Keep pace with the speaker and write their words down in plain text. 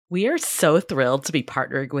We are so thrilled to be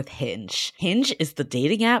partnering with Hinge. Hinge is the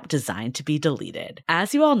dating app designed to be deleted.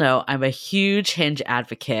 As you all know, I'm a huge Hinge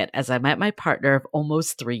advocate as I met my partner of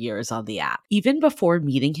almost 3 years on the app. Even before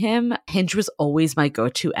meeting him, Hinge was always my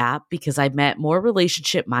go-to app because I met more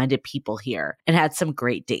relationship-minded people here and had some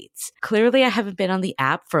great dates. Clearly, I haven't been on the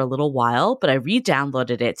app for a little while, but I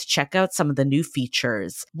re-downloaded it to check out some of the new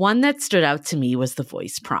features. One that stood out to me was the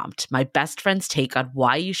voice prompt, my best friend's take on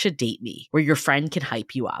why you should date me, where your friend can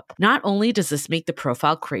hype you up. Not only does this make the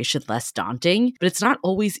profile creation less daunting, but it's not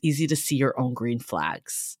always easy to see your own green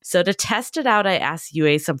flags. So to test it out, I asked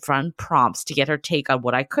Yue some fun prompts to get her take on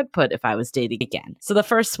what I could put if I was dating again. So the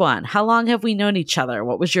first one, how long have we known each other?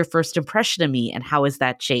 What was your first impression of me and how has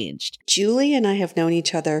that changed? Julie and I have known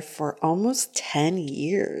each other for almost 10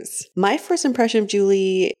 years. My first impression of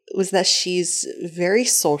Julie was that she's very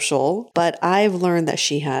social, but I've learned that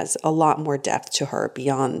she has a lot more depth to her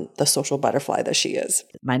beyond the social butterfly that she is.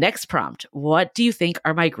 My next prompt, what do you think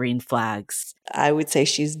are my green flags? I would say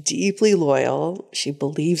she's deeply loyal. She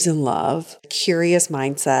believes in love, curious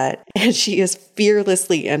mindset, and she is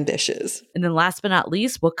fearlessly ambitious. And then last but not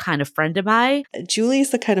least, what kind of friend am I? Julie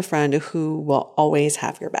is the kind of friend who will always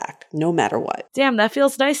have your back, no matter what. Damn, that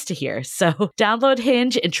feels nice to hear. So download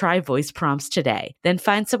Hinge and try voice prompts today. Then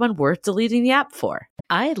find someone worth deleting the app for.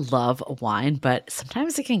 I love wine, but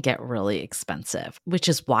sometimes it can get really expensive, which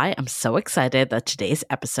is why I'm so excited that today's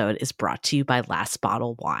episode is brought to you by Last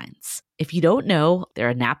Bottle Wines. If you don't know, they're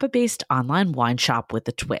a Napa-based online wine shop with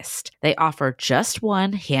a twist. They offer just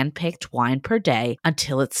one hand-picked wine per day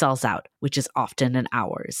until it sells out, which is often in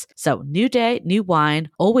hours. So new day, new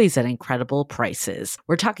wine, always at incredible prices.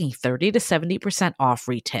 We're talking 30 to 70% off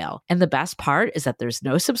retail. And the best part is that there's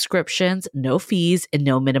no subscriptions, no fees, and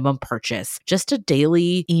no minimum purchase. Just a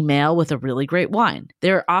daily email with a really great wine.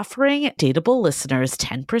 They're offering Dateable listeners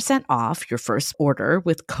 10% off your first order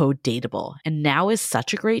with code Dateable. And now is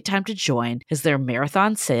such a great time to join as their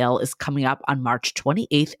marathon sale is coming up on March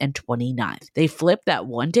 28th and 29th. They flip that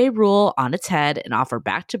one-day rule on its head and offer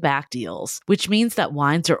back-to-back deals, which means that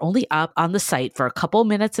wines are only up on the site for a couple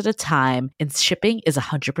minutes at a time and shipping is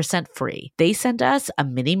 100% free. They sent us a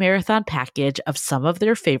mini marathon package of some of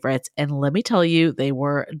their favorites, and let me tell you, they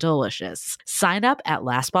were delicious. Sign up at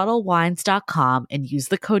lastbottlewines.com and use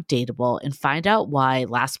the code Dateable and find out why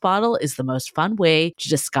Last Bottle is the most fun way to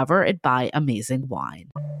discover and buy amazing wine.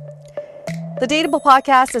 The Dateable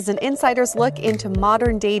podcast is an insider's look into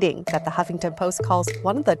modern dating that the Huffington Post calls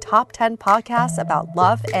one of the top 10 podcasts about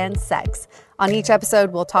love and sex. On each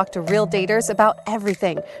episode, we'll talk to real daters about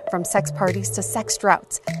everything from sex parties to sex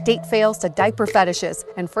droughts, date fails to diaper fetishes,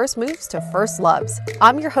 and first moves to first loves.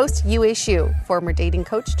 I'm your host, Yue Xu, former dating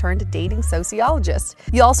coach turned dating sociologist.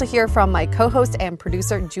 You'll also hear from my co-host and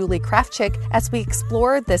producer, Julie Krafchick, as we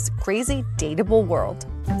explore this crazy dateable world.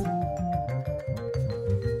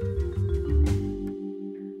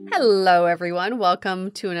 Hello, everyone.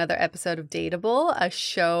 Welcome to another episode of Dateable, a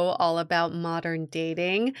show all about modern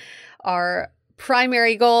dating. Our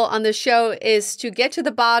primary goal on the show is to get to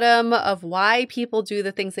the bottom of why people do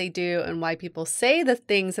the things they do and why people say the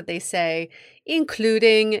things that they say,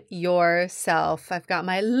 including yourself. I've got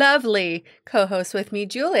my lovely co-host with me,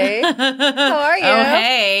 Julie. How are you? Oh,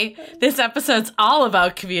 hey. This episode's all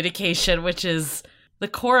about communication, which is the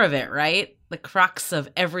core of it, right? The crux of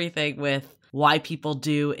everything with why people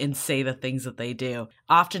do and say the things that they do.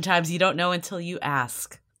 Oftentimes you don't know until you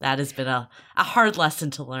ask. That has been a hard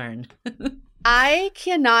lesson to learn. I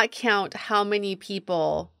cannot count how many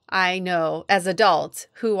people I know as adults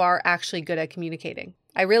who are actually good at communicating.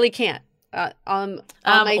 I really can't. On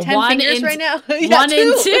my 10 fingers right now. One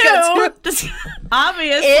and two.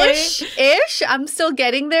 Obviously. Ish. I'm still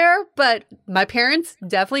getting there, but my parents,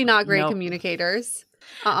 definitely not great communicators.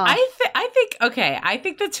 I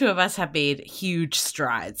think the two of us have made huge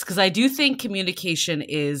strides because I do think communication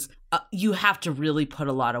is you have to really put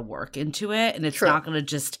a lot of work into it and it's not going to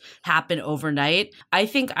just happen overnight. I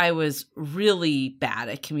think I was really bad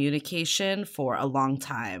at communication for a long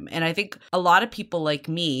time. And I think a lot of people like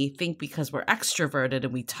me think because we're extroverted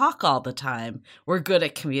and we talk all the time, we're good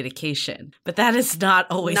at communication. But that is not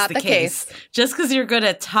always the case. Just because you're good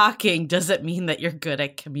at talking doesn't mean that you're good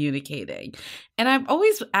at communicating. And I'm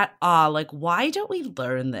always at awe, like, why don't we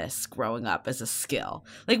learn this growing up as a skill?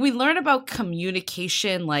 Like, we learn about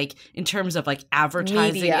communication, like, in terms of, like,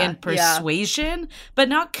 advertising media, and persuasion, but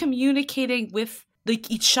not communicating with, like,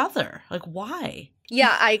 each other. Like, why?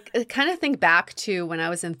 Yeah, I kind of think back to when I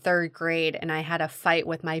was in third grade and I had a fight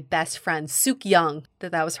with my best friend, Sook Young,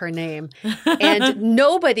 that was her name. And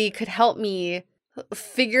nobody could help me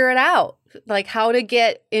figure it out. like how to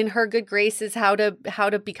get in her good graces, how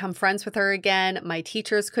to become friends with her again. My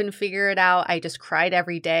teachers couldn't figure it out. I just cried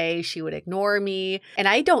every day. She would ignore me. And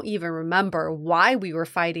I don't even remember why we were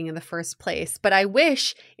fighting in the first place. But I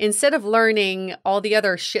wish instead of learning all the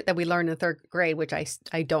other shit that we learned in third grade, which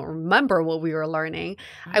I don't remember what we were learning,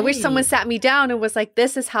 right. I wish someone sat me down and was like,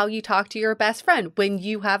 this is how you talk to your best friend when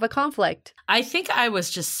you have a conflict. I think I was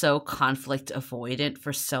just so conflict avoidant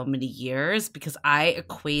for so many years because I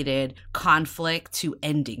equated conflict to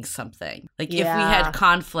ending something. Like if we had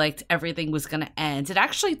conflict, everything was going to end. It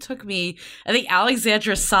actually took me, I think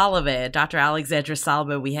Alexandra Solomon, Dr. Alexandra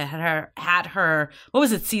Solomon, we had her, what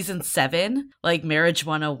was it, season 7? Like Marriage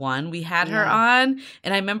 101, we had her on.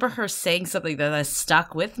 And I remember her saying something that has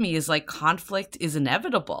stuck with me is like conflict is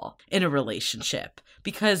inevitable in a relationship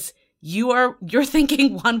because you're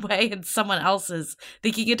thinking one way and someone else is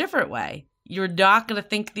thinking a different way. You're not going to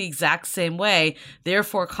think the exact same way.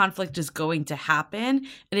 Therefore, conflict is going to happen.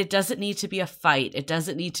 And it doesn't need to be a fight. It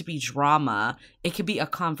doesn't need to be drama. It could be a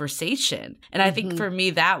conversation. And I think for me,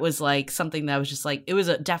 that was like something that was just like, it was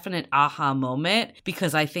a definite aha moment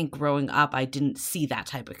because I think growing up, I didn't see that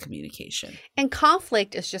type of communication. And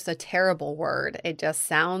conflict is just a terrible word. It just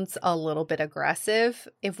sounds a little bit aggressive.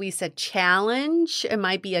 If we said challenge, it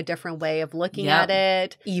might be a different way of looking at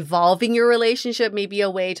it. Evolving your relationship may be a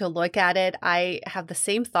way to look at it. I have the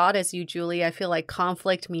same thought as you, Julie. I feel like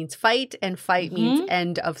conflict means fight and fight means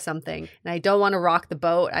end of something. And I don't want to rock the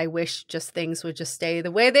boat. I wish just things would just stay the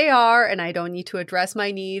way they are and I don't need to address my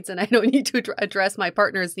needs and I don't need to address my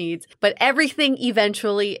partner's needs. But everything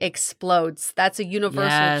eventually explodes. That's a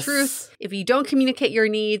universal truth. If you don't communicate your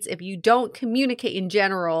needs, if you don't communicate in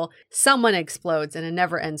general, someone explodes and it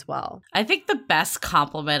never ends well. I think the best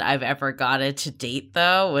compliment I've ever gotten to date,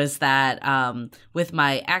 though, was that with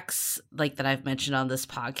my ex, like that I've mentioned on this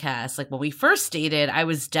podcast, like when we first dated, I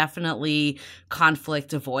was definitely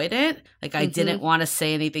conflict avoidant. Like I didn't want to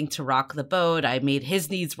say anything to rock the boat. I made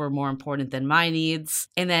his needs were more important than my needs.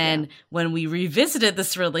 And then when we revisited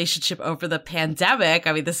this relationship over the pandemic,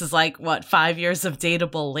 I mean, this is like, 5 years of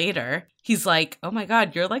dateable later, he's like, oh my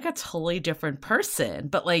God, you're like a totally different person.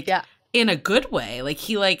 But like, in a good way. Like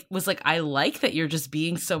he like was like, I like that you're just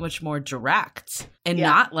being so much more direct and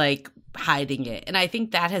not like hiding it. And I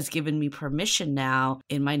think that has given me permission now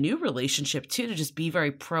in my new relationship too, to just be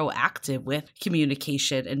very proactive with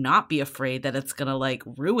communication and not be afraid that it's going to like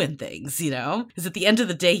ruin things, you know? Because at the end of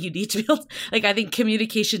the day, you need to be able to, like, I think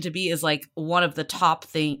communication to me is like one of the top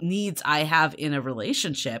needs I have in a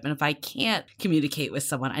relationship. And if I can't communicate with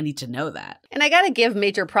someone, I need to know that. And I got to give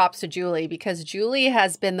major props to Julie because Julie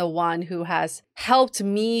has been the one who has helped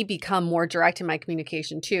me become more direct in my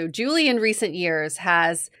communication too. Julie in recent years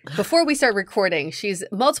has, before we start recording,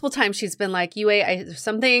 multiple times she's been like, Yue, there's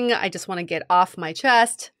something I just want to get off my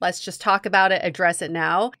chest. Let's just talk about it, address it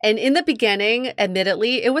now. And in the beginning,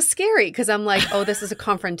 admittedly, it was scary because I'm like, oh, this is a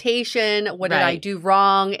confrontation. What did I do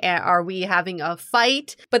wrong? Are we having a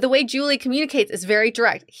fight? But the way Julie communicates is very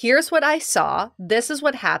direct. Here's what I saw. This is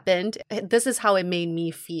what happened. This is how it made me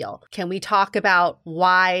feel. Can we talk about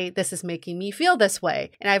why this is making me feel this way?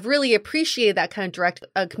 And I've really appreciated that kind of direct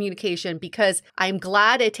communication because I'm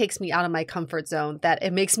glad it takes me out of my comfort zone, that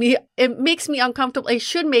it makes me uncomfortable. It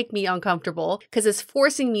should make me uncomfortable because it's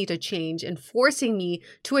forcing me to change and forcing me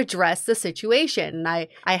to address the situation. And I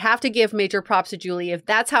have to give major props to Julie. If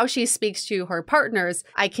that's how she speaks to her partners,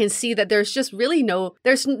 I can see that there's just really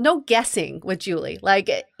there's no guessing with Julie. Like,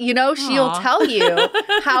 you know, she'll tell you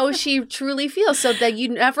how she truly feels so that you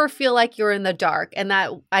never feel like you're in the dark. And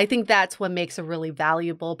that, I think that's what makes a really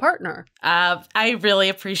valuable partner. I really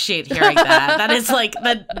appreciate hearing that. That is like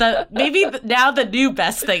maybe now the new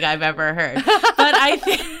best thing I've ever heard. But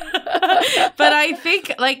I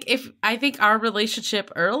think I think our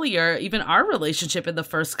relationship earlier, even our relationship in the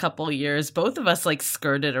first couple years, both of us like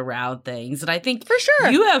skirted around things. And I think for sure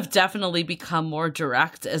you have definitely become more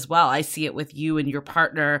direct as well. I see it with you and your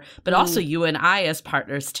partner, but also you and I as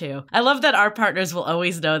partners too. I love that our partners will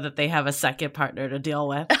always know that they have a second partner to deal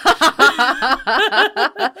with.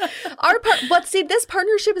 But see, this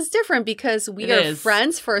partnership is different because we are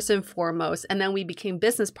friends first and foremost, and then we became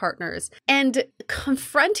business partners. And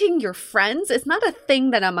confronting your friends is not a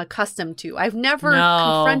thing that I'm accustomed to. I've never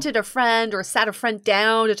confronted a friend or sat a friend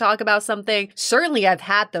down to talk about something. Certainly, I've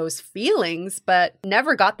had those feelings, but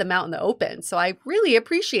never got them out in the open. So I really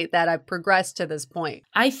appreciate that I've progressed to this point.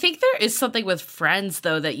 I think there is something with friends,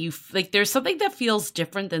 though, that you like. There's something that feels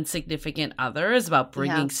different than significant others about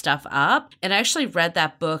bringing stuff up. And I actually read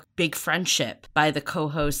that book, Big Friendship, by the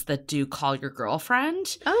co-hosts that do Call Your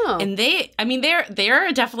Girlfriend. Oh. And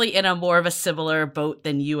they're definitely in a more of a similar boat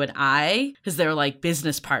than you and and I, because they're like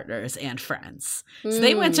business partners and friends. So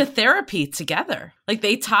they went to therapy together. Like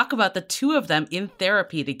they talk about the two of them in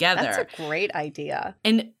therapy together. That's a great idea.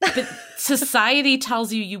 And but society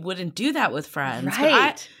tells you wouldn't do that with friends.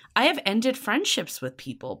 Right. But I have ended friendships with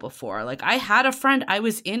people before. Like I had a friend, I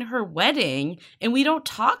was in her wedding and we don't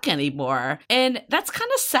talk anymore. And that's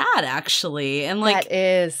kind of sad actually. And like, that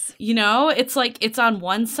is, you know, it's like, it's on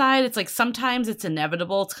one side. It's like, sometimes it's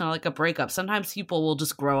inevitable. It's kind of like a breakup. Sometimes people will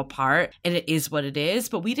just grow apart and it is what it is,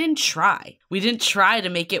 but we didn't try. We didn't try to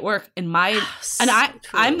make it work. And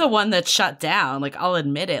I'm the one that shut down. Like I'll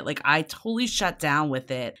admit it. Like I totally shut down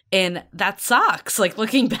with it. And that sucks. Like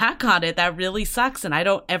looking back on it, that really sucks. And I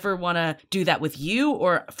don't ever want to do that with you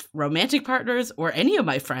or romantic partners or any of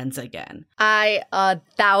my friends again. I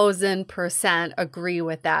 1,000% agree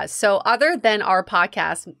with that. So other than our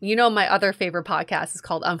podcast, you know, my other favorite podcast is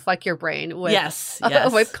called Unfuck Your Brain with, yes.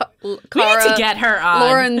 with Cara. We need to get her on.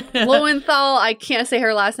 Lauren Lowenthal. I can't say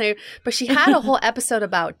her last name, but she had a whole episode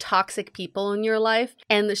about toxic people in your life.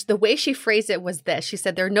 And the way she phrased it was this. She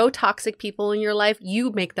said, there are no toxic people in your life. You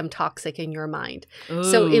make them toxic in your mind. Ooh.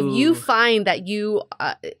 So if you find that you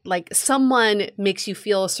like someone makes you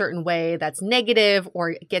feel a certain way that's negative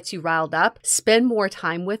or gets you riled up, spend more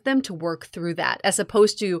time with them to work through that as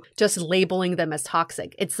opposed to just labeling them as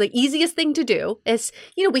toxic. It's the easiest thing to do. It's,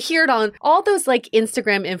 you know, we hear it on all those like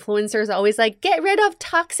Instagram influencers always like, get rid of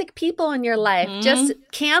toxic people in your life. Just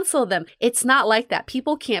cancel them. It's not like that.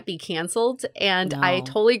 People can't be canceled. And I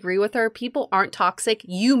totally agree with her. People aren't toxic.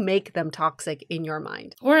 You make them toxic in your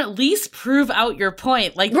mind. Or at least prove out your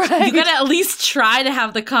point. Like you got to at least try to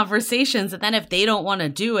have the conversations. And then if they don't want to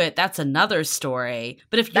do it, that's another story.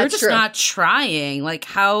 But if you're just not trying, like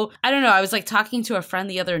how, I don't know, I was like talking to a friend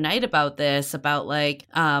the other night about this, about like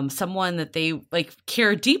someone that they like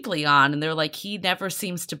care deeply on. And they're like, he never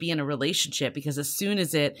seems to be in a relationship because as soon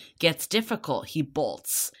as it gets difficult, he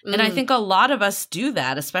bolts. And I think a lot of us do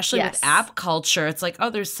that, especially with app culture. It's like, oh,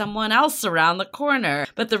 there's someone else around the corner.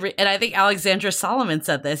 But and I think Alexandra Solomon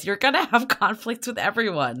said this, you're going to have conflicts with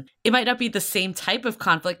everyone. It might not be the same type of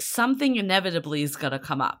conflict. Something inevitably is going to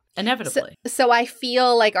come up. Inevitably. So I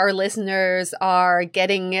feel like our listeners are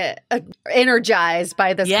getting energized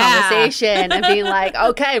by this conversation and being like,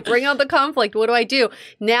 okay, bring on the conflict. What do I do?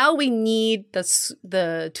 Now we need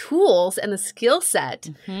the tools and the skill set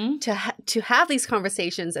to have these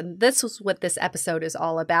conversations. And this is what this episode is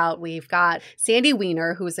all about. We've got Sandy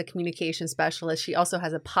Weiner, who is a communication specialist. She also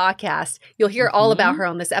has a podcast. You'll hear all about her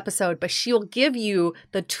on this episode, but she'll give you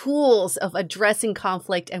the tools of addressing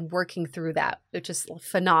conflict and working through that, which is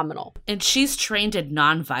phenomenal. And she's trained in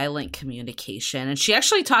nonviolent communication. And she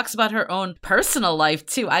actually talks about her own personal life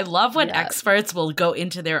too. I love when experts will go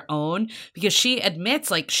into their own, because she admits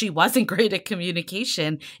like she wasn't great at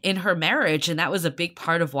communication in her marriage. And that was a big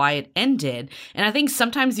part of why it ended. And I think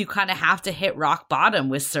sometimes you kind of have to hit rock bottom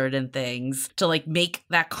with certain things to like make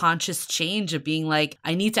that conscious change of being like,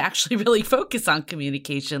 I need to actually really focus on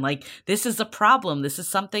communication. Like this is a problem. This is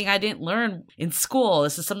something I didn't learn in school.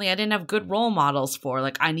 This is something I didn't have good role models for.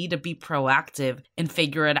 Like I need to be proactive and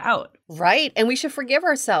figure it out. Right. And we should forgive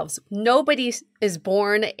ourselves. Nobody is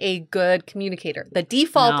born a good communicator. The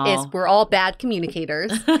default is we're all bad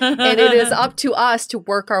communicators. And it is up to us to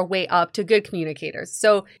work our way up to good communicators.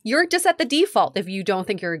 So you're just at the default if you don't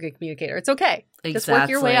think you're a good communicator. It's okay. Exactly. Just work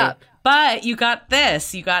your way up. But you got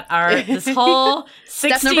this. You got this whole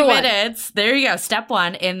 60 minutes. There you go. Step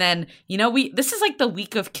one. And then, you know, this is like the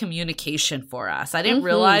week of communication for us. I didn't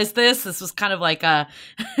realize this. This was kind of like a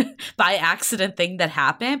by accident thing that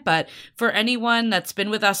happened. But for anyone that's been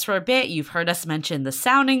with us for a bit, you've heard us mention the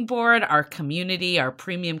Sounding Board, our community, our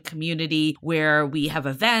premium community, where we have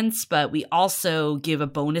events, but we also give a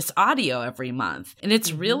bonus audio every month. And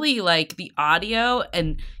it's really like the audio,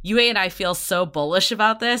 and Yue and I feel so bullish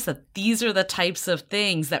about this, that these are the types of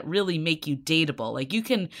things that really make you dateable. Like you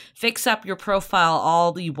can fix up your profile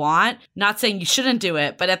all you want, not saying you shouldn't do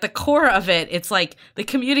it, but at the core of it, it's like the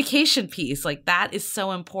communication piece, like that is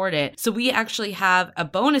so important. So we actually have a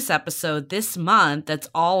bonus episode this month that's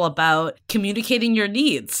all about communicating your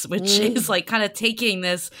needs, which is like kind of taking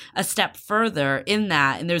this a step further in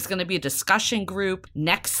that. And there's going to be a discussion group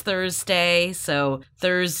next Thursday. So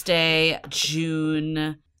Thursday,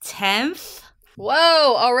 June 10th.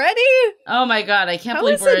 Whoa, already? Oh my God, I can't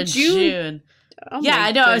believe we're in June. Oh yeah,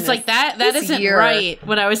 I know. Goodness. It's like that isn't right.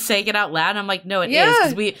 When I was saying it out loud, I'm like, no, it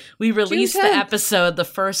is. Because we released the episode the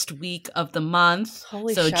first week of the month.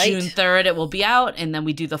 Holy so shite. June 3rd, it will be out. And then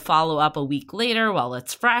we do the follow-up a week later while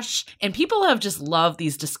it's fresh. And people have just loved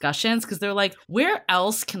these discussions because they're like, where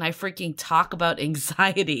else can I freaking talk about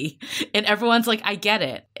anxiety? And everyone's like, I get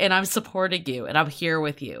it. and I'm supporting you and I'm here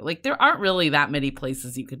with you. Like, there aren't really that many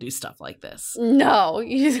places you could do stuff like this. No,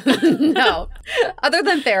 no. Other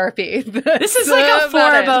than therapy. This is like a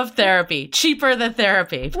form of therapy. Cheaper than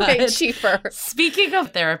therapy. Way cheaper. Speaking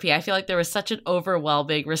of therapy, I feel like there was such an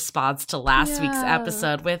overwhelming response to last week's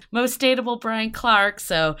episode with Most Dateable Brian Clark.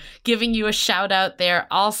 So giving you a shout out there.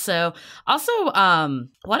 Also,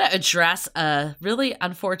 want to address a really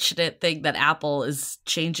unfortunate thing that Apple is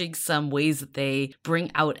changing some ways that they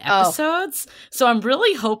bring out episodes. So I'm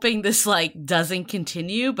really hoping this doesn't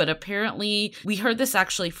continue, but apparently we heard this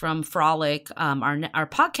actually from Frolic, our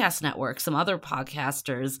podcast network. Some other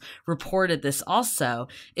podcasters reported this also,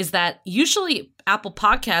 is that usually Apple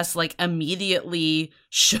Podcasts immediately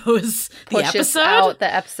shows pushes out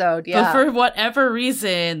the episode. Yeah. But for whatever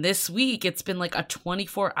reason, this week it's been a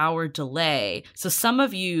 24-hour delay. So some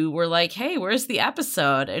of you were like, hey, where's the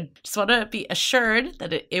episode? I just want to be assured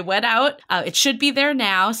that it went out. It should be there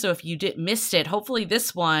now. So if you missed it, hopefully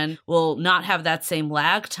this one will not have that same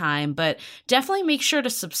lag time. But definitely make sure to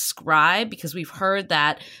subscribe, because we've heard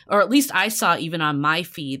that, or at least I saw even on my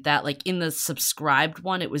feed that in the subscribed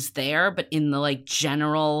one, it was there, but in the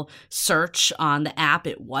general search on the app,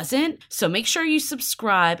 it wasn't. So make sure you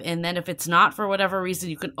subscribe. And then if it's not for whatever reason,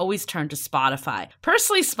 you can always turn to Spotify.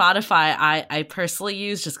 Personally, Spotify, I personally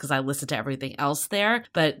use just because I listen to everything else there,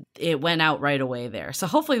 but it went out right away there. So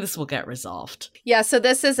hopefully this will get resolved. Yeah. So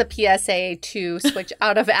this is a PSA to switch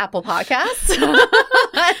out of Apple Podcasts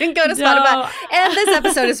and go to Spotify. And this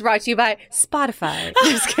episode is brought to you by Spotify.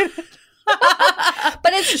 Just kidding.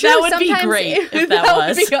 But it's true. That would be great if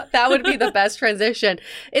that would be the best transition.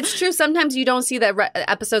 It's true. Sometimes you don't see the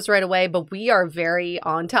episodes right away, but we are very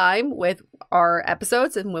on time with our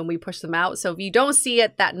episodes and when we push them out. So if you don't see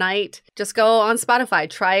it that night, just go on Spotify.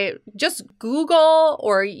 Try it. Just Google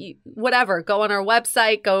or whatever. Go on our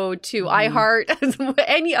website. Go to iHeart,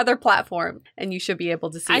 any other platform, and you should be able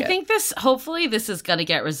to see it. I think hopefully this is going to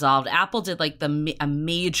get resolved. Apple did a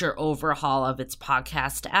major overhaul of its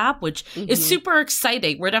podcast app, which is super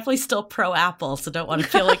exciting. We're definitely still pro Apple, so don't want to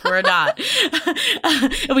feel like we're not.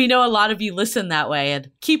 And we know a lot of you listen that way,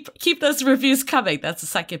 and keep those reviews coming. That's the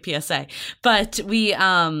second PSA. But we,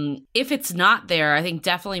 if it's not there, I think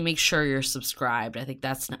definitely make sure you're subscribed. I think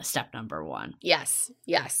that's step number one. Yes.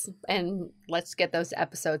 And let's get those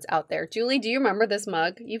episodes out there. Julie, do you remember this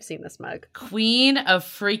mug? You've seen this mug. Queen of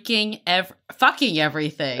freaking fucking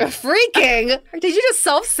everything. Freaking? Did you just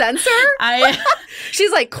self-censor?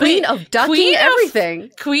 She's like queen of ducking everything.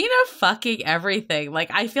 Queen of fucking everything.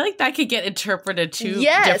 I feel like that could get interpreted two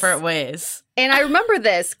different ways. And I remember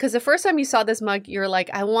this because the first time you saw this mug, you're like,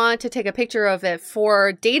 I want to take a picture of it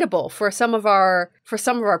for Dateable, for some of our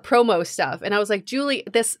promo stuff. And I was like, Julie,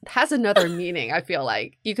 this has another meaning. I feel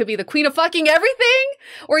like you could be the queen of fucking everything,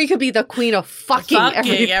 or you could be the queen of fucking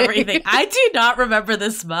everything. I do not remember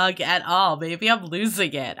this mug at all. Maybe I'm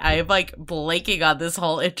losing it. I'm blanking on this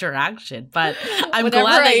whole interaction, but I'm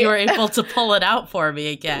glad that you were able to pull it out for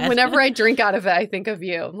me again. Whenever I drink out of it, I think of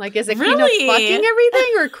you. I'm like, is it queen of fucking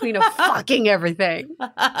everything or queen of fucking everything?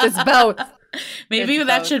 It's both. Maybe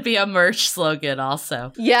that should be a merch slogan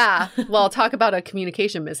also. Yeah. Well, talk about a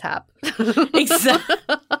communication mishap. Exactly.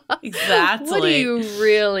 What do you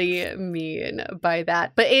really mean by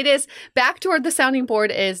that? But it is back toward the sounding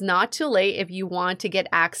board is not too late if you want to get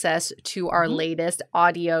access to our latest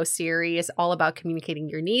audio series all about communicating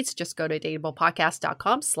your needs. Just go to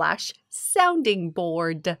dateablepodcast.com/sounding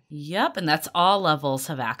board. Yep. And that's all levels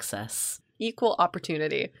have access. Equal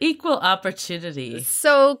opportunity.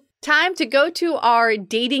 So time to go to our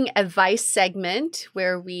dating advice segment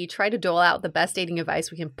where we try to dole out the best dating advice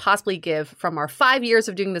we can possibly give from our 5 years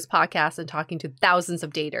of doing this podcast and talking to thousands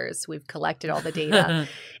of daters. We've collected all the data.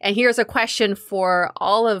 And here's a question for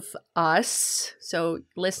all of us. So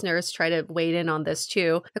listeners, try to weigh in on this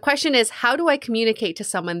too. The question is, how do I communicate to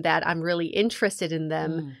someone that I'm really interested in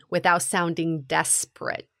them without sounding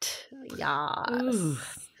desperate? Yes.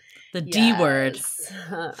 The D word.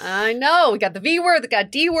 I know. We got the V word, we got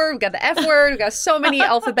D word, we got the F word, we got so many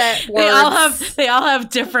alphabet words. They all have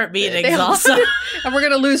different meanings also. And we're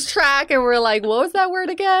going to lose track and we're like, what was that word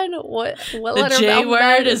again? What letter? The J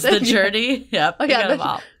word is the journey. Yep. Oh, yeah,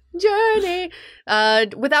 the journey.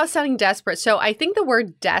 Without sounding desperate. So I think the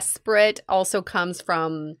word desperate also comes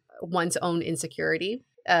from one's own insecurity.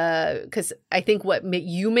 Because I think what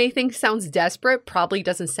you may think sounds desperate probably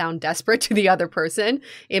doesn't sound desperate to the other person.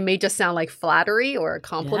 It may just sound like flattery or a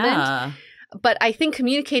compliment. Yeah. But I think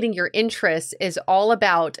communicating your interests is all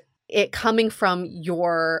about it coming from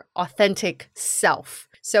your authentic self.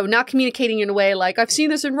 So not communicating in a way like, I've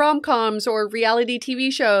seen this in rom-coms or reality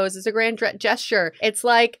TV shows as a grand gesture. It's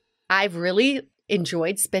like, I've really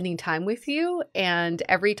enjoyed spending time with you. And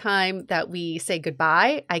every time that we say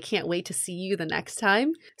goodbye, I can't wait to see you the next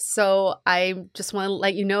time. So I just want to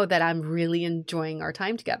let you know that I'm really enjoying our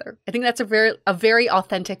time together. I think that's a very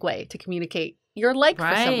authentic way to communicate your like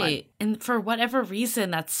for someone. And for whatever reason,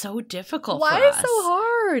 that's so difficult Why for us. is it so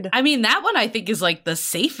hard? I mean, that one I think is like the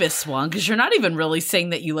safest one because you're not even really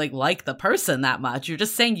saying that you like the person that much. You're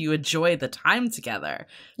just saying you enjoy the time together.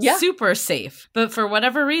 Yeah. Super safe. But for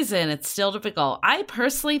whatever reason, it's still difficult. I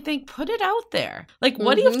personally think put it out there. Like,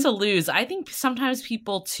 what do you have to lose? I think sometimes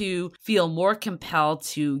people too feel more compelled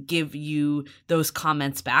to give you those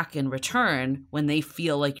comments back in return when they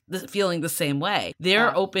feel like feeling the same way.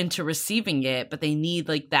 They're open to receiving it, but they need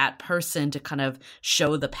like that person to kind of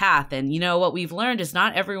show the path. And you know what we've learned is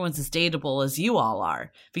not everyone's as dateable as you all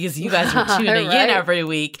are because you guys are tuning in every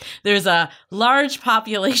week. There's a large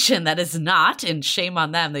population that is not, and shame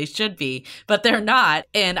on them, they should be, but they're not.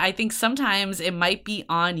 And I think sometimes it might be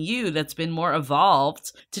on you that's been more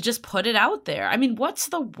evolved to just put it out there. I mean, what's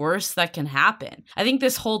the worst that can happen? I think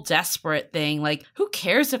this whole desperate thing, like, who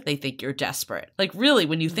cares if they think you're desperate? Like, really,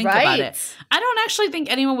 when you think about it, I don't actually think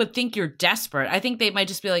anyone would think you're desperate. I think they might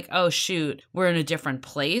just be like, oh, shoot, we're in a different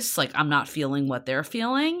place. Like, I'm not feeling what they're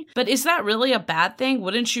feeling. But is that really a bad thing?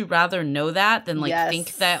 Wouldn't you rather know that than like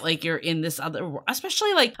think that like you're in this other,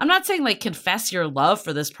 especially like, I'm not saying like confess your love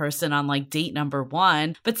for this person on like date number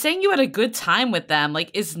 1, but saying you had a good time with them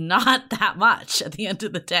like is not that much at the end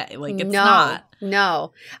of the day. Like it's not.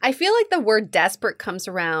 No. I feel like the word desperate comes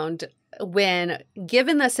around when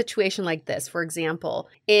given a situation like this. For example,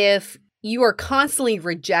 if you are constantly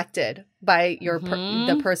rejected by your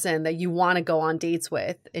the person that you want to go on dates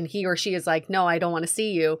with, and he or she is like, no, I don't want to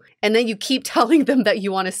see you. And then you keep telling them that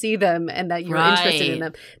you want to see them and that you're interested in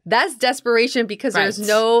them. That's desperation because there's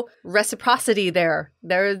no reciprocity there.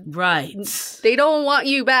 They don't want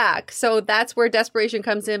you back. So that's where desperation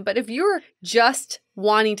comes in. But if you're just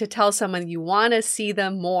wanting to tell someone you want to see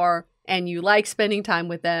them more and you like spending time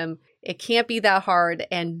with them, it can't be that hard.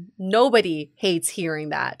 And nobody hates hearing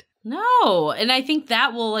that. No. And I think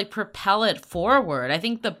that will like propel it forward. I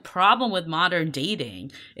think the problem with modern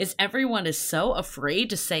dating is everyone is so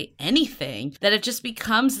afraid to say anything that it just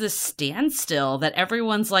becomes this standstill that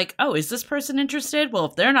everyone's like, oh, is this person interested? Well,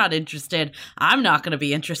 if they're not interested, I'm not going to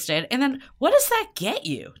be interested. And then what does that get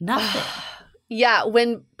you? Nothing. Yeah,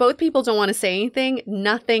 when both people don't want to say anything,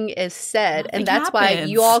 nothing is said. And that's why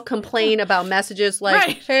you all complain about messages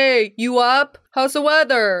like, hey, you up? How's the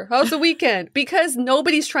weather? How's the weekend? Because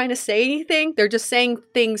nobody's trying to say anything. They're just saying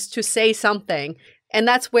things to say something. And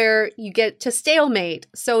that's where you get to stalemate.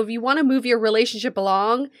 So if you want to move your relationship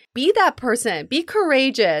along, be that person. Be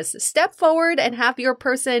courageous. Step forward and have your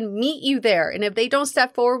person meet you there. And if they don't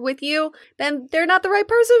step forward with you, then they're not the right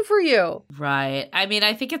person for you. Right. I mean,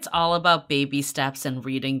 I think it's all about baby steps and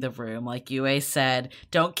reading the room. Like Yue said,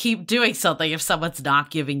 don't keep doing something if someone's not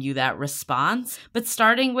giving you that response. But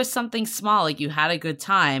starting with something small, like you had a good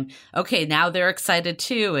time. Okay, now they're excited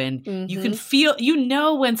too. And you can feel,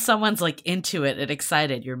 when someone's like into it and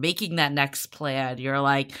excited. You're making that next plan. You're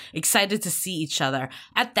like excited to see each other.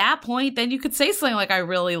 At that point, then you could say something like, I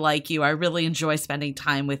really like you. I really enjoy spending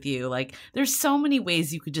time with you. Like there's so many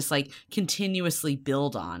ways you could just like continuously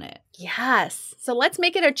build on it. Yes. So let's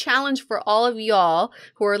make it a challenge for all of y'all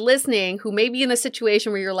who are listening, who may be in a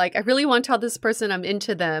situation where you're like, I really want to tell this person I'm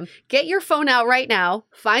into them. Get your phone out right now,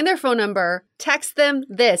 find their phone number, text them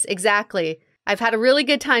this exactly. I've had a really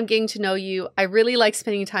good time getting to know you. I really like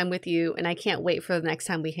spending time with you, and I can't wait for the next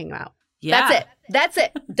time we hang out. Yeah. That's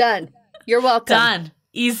it. Done. You're welcome. Done.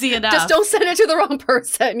 Easy enough. Just don't send it to the wrong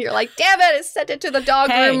person. You're like, damn it, I sent it to the dog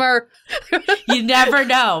groomer. You never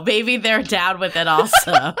know. Maybe they're down with it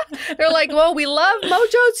also. They're like, well, we love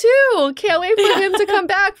Mojo too. Can't wait for him to come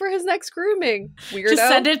back for his next grooming. Weirdo. Just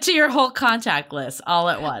send it to your whole contact list all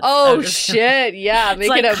at once. Oh, shit. Yeah.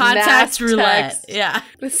 Make it a contact roulette. Text. Yeah.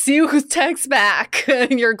 Let's see who texts back.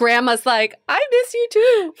 And your grandma's like, I miss you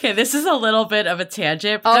too. Okay, this is a little bit of a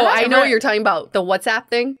tangent. Oh, I know what you're talking about. The WhatsApp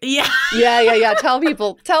thing? Yeah. Yeah. Tell people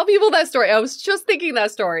that story. I was just thinking that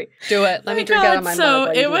story. Do it. Let me drink out of my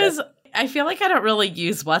mug. I feel like I don't really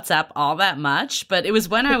use WhatsApp all that much, but it was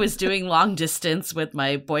when I was doing long distance with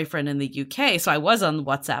my boyfriend in the UK. So I was on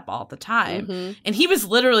WhatsApp all the time. And he was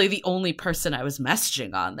literally the only person I was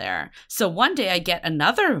messaging on there. So one day I get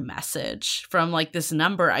another message from like this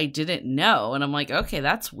number I didn't know. And I'm like, okay,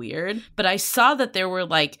 that's weird. But I saw that there were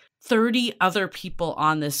like 30 other people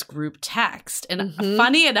on this group text. And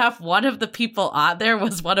funny enough, one of the people on there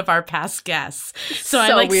was one of our past guests. So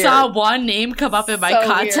I like weird. saw one name come up in my So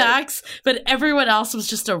contacts, but everyone else was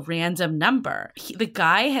just a random number. The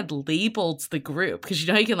guy had labeled the group, because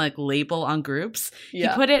you know you can like label on groups.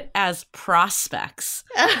 Yeah. He put it as prospects.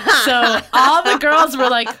 So all the girls were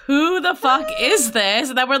like, who the fuck is this?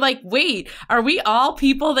 And then we're like, wait, are we all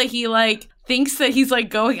people that he like thinks that he's like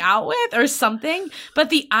going out with or something? But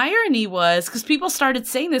the irony was, because people started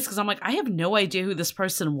saying this, because I'm like, I have no idea who this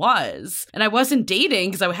person was. And I wasn't dating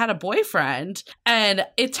because I had a boyfriend. And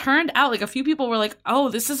it turned out like a few people were like, oh,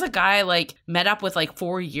 this is a guy I like met up with like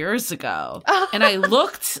 4 years ago. And I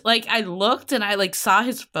looked and I like saw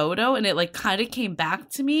his photo and it like kind of came back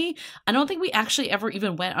to me. I don't think we actually ever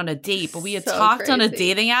even went on a date, but we had So talked on a crazy.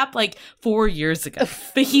 dating app like 4 years ago.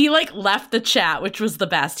 But he like left the chat, which was the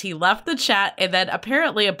best. He left the chat, and then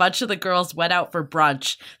apparently a bunch of the girls went out for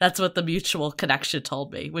brunch. That's what the mutual connection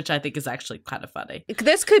told me, which I think is actually kind of funny.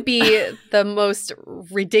 This could be the most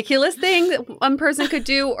ridiculous thing that one person could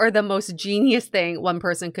do or the most genius thing one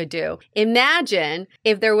person could do. Imagine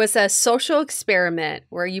if there was a social experiment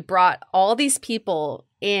where you brought all these people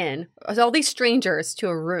in, all these strangers to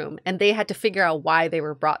a room, and they had to figure out why they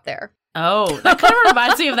were brought there. Oh, that kind of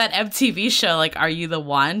reminds me of that MTV show, like, Are You the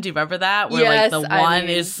One? Do you remember that? Where Yes, like the I one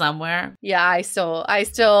mean- is somewhere. Yeah, I still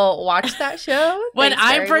watch that show. When Thanks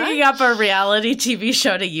I'm very bringing much. up a reality TV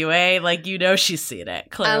show to UA, like, you know she's seen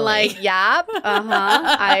it, clearly. I'm like, yep,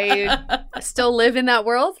 I still live in that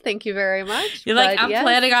world. Thank you very much. You're like, But I'm yes.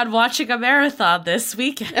 planning on watching a marathon this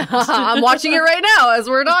weekend. I'm watching it right now as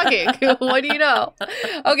we're talking. What do you know?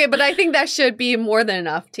 Okay, but I think that should be more than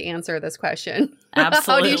enough to answer this question.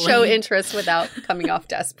 Absolutely. How do you show interest without coming off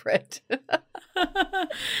desperate?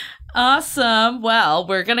 Awesome. Well,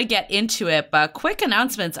 we're going to get into it, but quick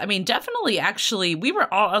announcements. I mean, definitely, actually, we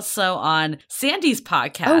were also on Sandy's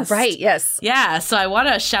podcast. Oh, right. Yes. Yeah, so I want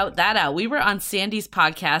to shout that out. We were on Sandy's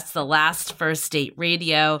podcast, The Last First Date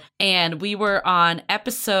Radio, and we were on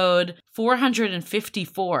episode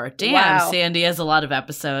 454. Damn, Wow. Sandy has a lot of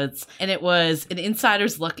episodes. And it was an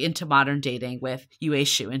insider's look into modern dating with Yue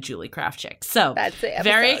Xu and Julie Krafchick. So That's the episode.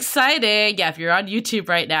 very exciting. Yeah, if you're on YouTube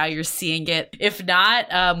right now, you're seeing it. If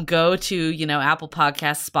not, go to, Apple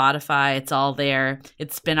Podcasts, Spotify. It's all there.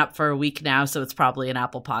 It's been up for a week now, so it's probably an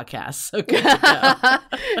Apple Podcast. So good to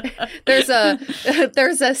go.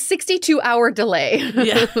 There's a 62-hour delay.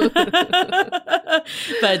 Yeah.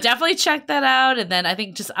 But definitely check that out. And then I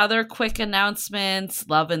think just other quick announcements.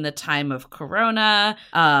 Love in the Time of Corona.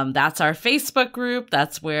 That's our Facebook group.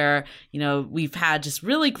 That's where, we've had just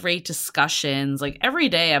really great discussions. Like every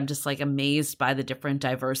day, I'm just like amazed by the different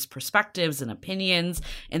diverse perspectives and opinions.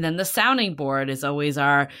 And then the sounding board is always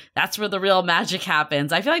that's where the real magic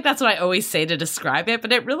happens. I feel like that's what I always say to describe it,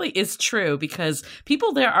 but it really is true because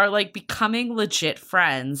people there are like becoming legit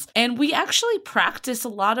friends. And we actually practice a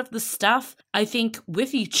lot of the stuff, I think,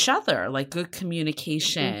 with each other, like good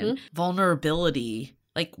communication, vulnerability,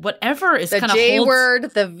 like whatever is The kind of J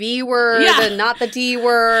word, the V word, Yeah. not the D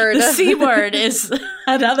word. The C word is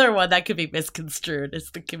another one that could be misconstrued.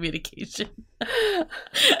 It's the communication.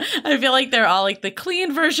 I feel like they're all like the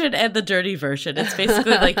clean version and the dirty version. It's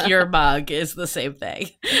basically like your mug is the same thing.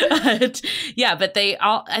 But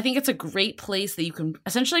I think it's a great place that you can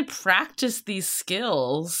essentially practice these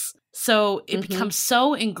skills. So it becomes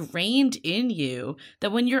so ingrained in you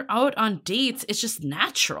that when you're out on dates, it's just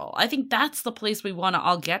natural. I think that's the place we want to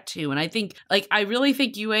all get to. And I think, I really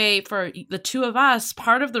think UA, for the two of us,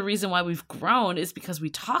 part of the reason why we've grown is because we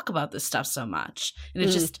talk about this stuff so much. And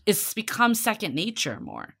it's become second nature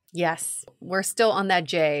more. Yes. We're still on that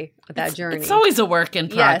journey. It's always a work in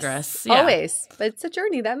progress. Yes, Yeah. always. But it's a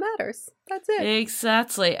journey that matters. That's it.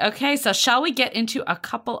 Exactly. Okay, so shall we get into a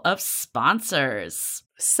couple of sponsors?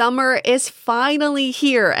 Summer is finally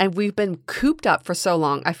here, and we've been cooped up for so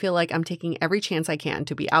long. I feel like I'm taking every chance I can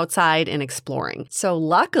to be outside and exploring. So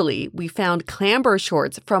luckily, we found clamber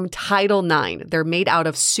shorts from Tidal 9. They're made out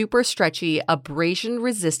of super stretchy,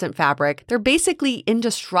 abrasion-resistant fabric. They're basically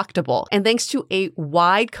indestructible. And thanks to a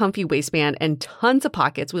wide, comfy waistband and tons of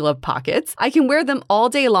pockets, we love pockets, I can wear them all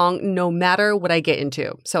day long, no matter what I get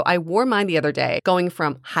into. So I wore mine the other day, going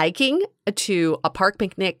from hiking to a park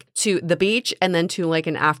picnic to the beach and then to like an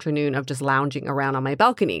an afternoon of just lounging around on my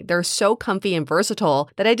balcony. They're so comfy and versatile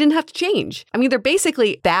that I didn't have to change. I mean, they're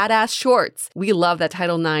basically badass shorts. We love that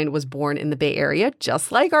Title IX was born in the Bay Area,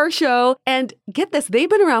 just like our show. And get this, they've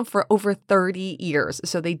been around for over 30 years,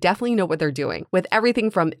 so they definitely know what they're doing. With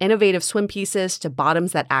everything from innovative swim pieces to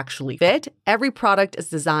bottoms that actually fit, every product is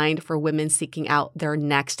designed for women seeking out their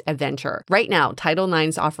next adventure. Right now, Title IX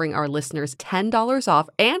is offering our listeners $10 off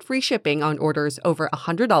and free shipping on orders over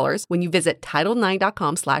 $100 when you visit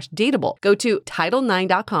TitleIX.com/dateable. Go to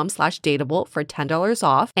TitleIX.com/dateable for $10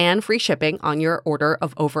 off and free shipping on your order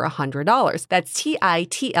of over $100. That's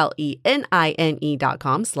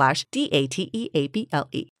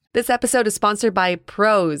TitleININE.com/DATEABLE. This episode is sponsored by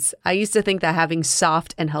Prose. I used to think that having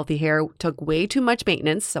soft and healthy hair took way too much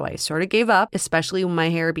maintenance, so I sort of gave up, especially when my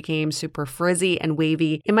hair became super frizzy and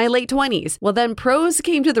wavy in my late 20s. Well, then Prose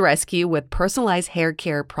came to the rescue with personalized hair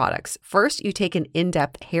care products. First, you take an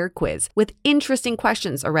in-depth hair quiz with interesting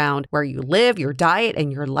questions around where you live, your diet,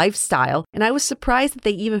 and your lifestyle. And I was surprised that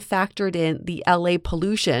they even factored in the LA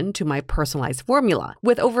pollution to my personalized formula.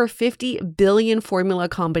 With over 50 billion formula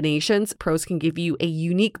combinations, Prose can give you a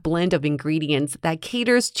unique blend of ingredients that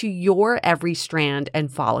caters to your every strand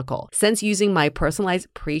and follicle. Since using my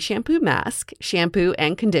personalized pre-shampoo mask, shampoo,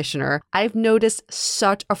 and conditioner, I've noticed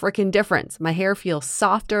such a freaking difference. My hair feels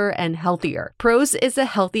softer and healthier. Prose is a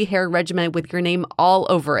healthy hair regimen with your name all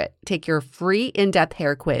over it. Take your free in-depth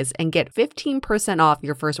hair quiz and get 15% off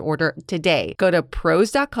your first order today. Go to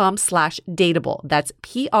prose.com/dateable. That's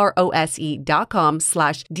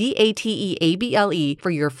prose.com/dateable for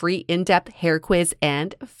your free in-depth hair quiz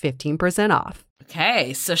and 15% off.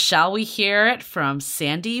 Okay, so shall we hear it from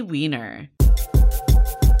Sandy Weiner?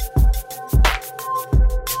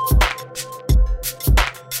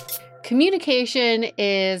 Communication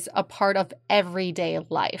is a part of everyday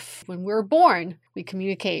life. When we're born, we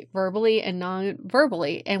communicate verbally and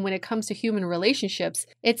non-verbally. And when it comes to human relationships,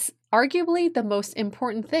 it's arguably the most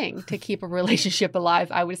important thing to keep a relationship alive,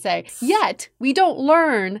 I would say. Yet, we don't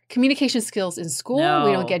learn communication skills in school. No.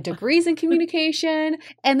 We don't get degrees in communication.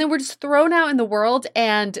 And then we're just thrown out in the world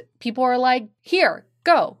and people are like, here,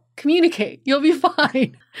 go. Communicate. You'll be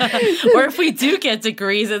fine. Or if we do get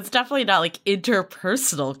degrees, it's definitely not like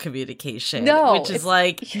interpersonal communication. No, which is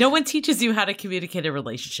like, no one teaches you how to communicate in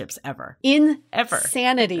relationships ever.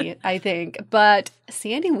 Insanity, I think. But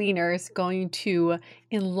Sandy Weiner is going to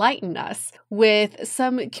enlighten us with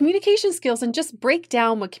some communication skills and just break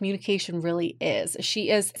down what communication really is. She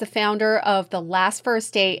is the founder of the Last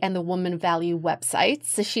First Date and the Woman Value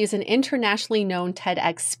websites. She is an internationally known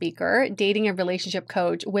TEDx speaker, dating and relationship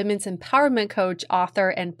coach, women's empowerment coach, author,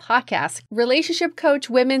 and podcast. Relationship coach,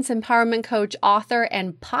 women's empowerment coach, author,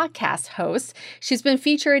 and podcast host. She's been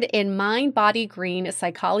featured in Mind, Body, Green,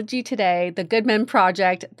 Psychology Today, The Good Men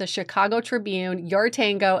Project, The Chicago Tribune, Your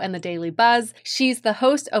Tango, and The Daily Buzz. She's the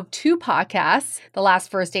host of 2 podcasts, The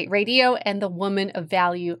Last First Date Radio and the Woman of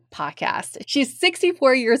Value podcast. She's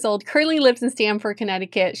 64 years old, currently lives in Stamford,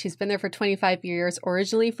 Connecticut. She's been there for 25 years,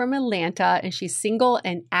 originally from Atlanta, and she's single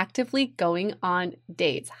and actively going on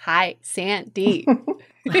dates. Hi, Sandy.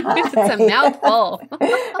 It's a mouthful.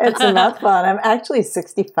 It's a mouthful. I'm actually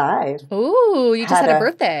 65. Ooh, you just had a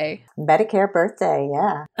birthday. Medicare birthday,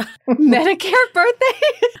 yeah. Medicare birthday?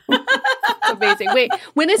 That's amazing. Wait,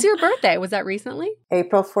 when is your birthday? Was that recently?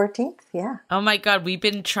 April 14th, yeah. Oh my God, we've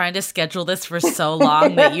been trying to schedule this for so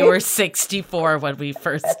long that you were 64 when we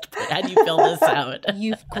first had you fill this out.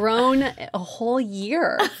 You've grown a whole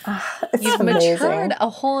year. You've amazing. matured a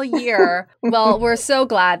whole year. Well, we're so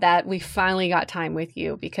glad that we finally got time with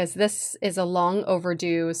you because this is a long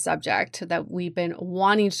overdue subject that we've been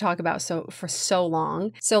wanting to talk about for so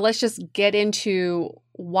long. So let's just get into,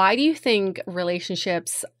 why do you think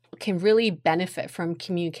relationships can really benefit from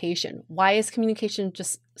communication? Why is communication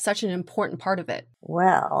just such an important part of it?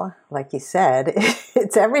 Well, like you said,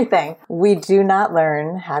 it's everything. We do not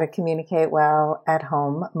learn how to communicate well at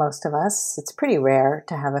home, most of us. It's pretty rare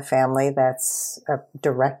to have a family that's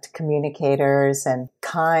direct communicators and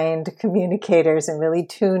kind communicators and really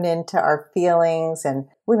tune into our feelings. And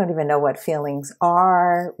we don't even know what feelings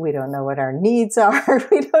are. We don't know what our needs are.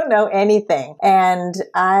 We don't know anything. And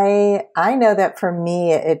I know that for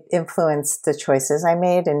me, it influenced the choices I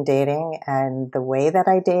made in dating and the way that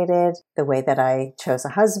I dated, the way that I chose a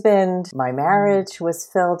husband. My marriage was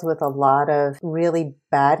filled with a lot of really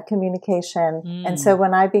bad communication. And so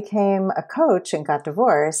when I became a coach and got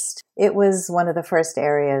divorced, it was one of the first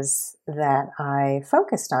areas that I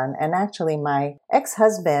focused on. And actually, my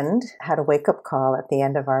ex-husband had a wake-up call at the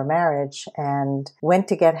end of our marriage and went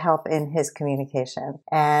to get help in his communication.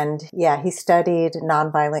 And yeah, he studied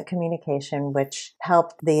nonviolent communication, which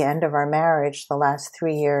helped the end of our marriage the last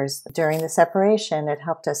 3 years. During the separation, it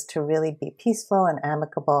helped us to really be peaceful and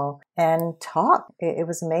amicable and talk. It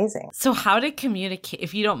was amazing. So how did communicate,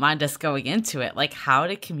 if you don't mind us going into it, like how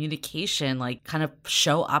did communication like kind of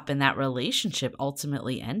show up in that relationship,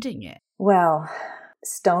 ultimately ending it? Well,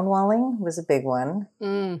 stonewalling was a big one.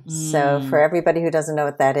 So for everybody who doesn't know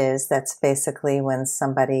what that is, that's basically when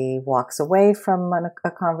somebody walks away from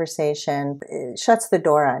a conversation, it shuts the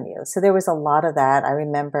door on you. So there was a lot of that. I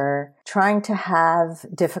remember trying to have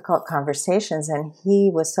difficult conversations, and he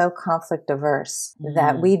was so conflict averse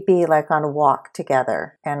that we'd be like on a walk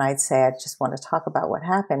together, and I'd say, I just want to talk about what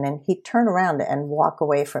happened. And he'd turn around and walk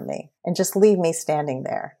away from me and just leave me standing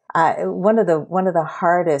there. One of the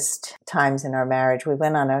hardest times in our marriage, we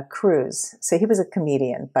went on a cruise. So he was a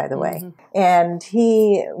comedian, by the way, and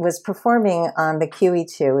he was performing on the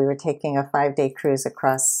QE2. We were taking a 5-day cruise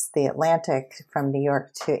across the Atlantic from New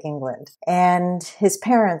York to England, and his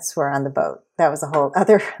parents were on the boat. That was a whole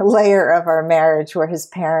other layer of our marriage where his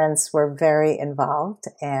parents were very involved,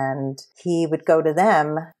 and he would go to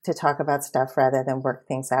them to talk about stuff rather than work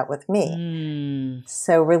things out with me.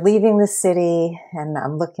 So we're leaving the city, and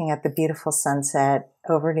I'm looking at the beautiful sunset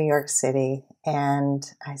over New York City, and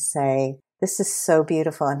I say, "This is so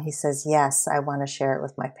beautiful." And he says, "Yes, I want to share it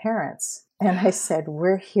with my parents." And I said,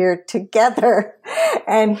 "We're here together."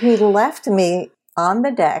 And he left me on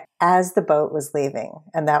the deck as the boat was leaving.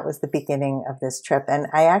 And that was the beginning of this trip. And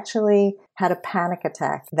I actually had a panic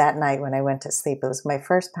attack that night when I went to sleep. It was my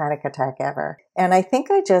first panic attack ever. And I think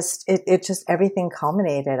it just everything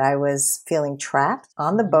culminated. I was feeling trapped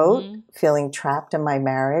on the boat, feeling trapped in my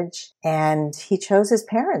marriage. And he chose his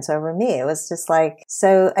parents over me. It was just like,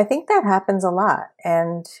 so I think that happens a lot.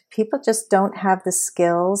 And people just don't have the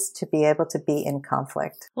skills to be able to be in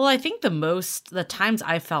conflict. Well, I think the times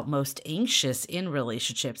I felt most anxious in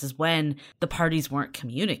relationships is when the parties weren't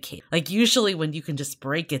communicating. Like usually when you can just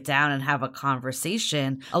break it down and have a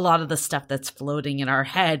conversation, a lot of the stuff that's floating in our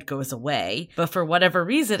head goes away. But for whatever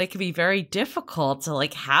reason, it can be very difficult to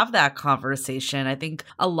like have that conversation. I think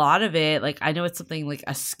a lot of it, like I know it's something like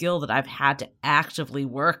a skill that I've had to actively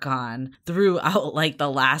work on throughout like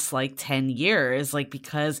the last like 10 years, like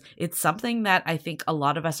because it's something that I think a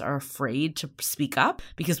lot of us are afraid to speak up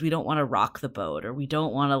because we don't want to rock the boat or we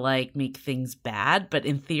don't want to like make things bad. But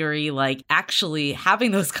in theory, like actually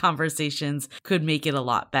having those conversations could make it a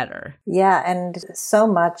lot better. Yeah. And so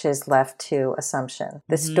much is left to assumption.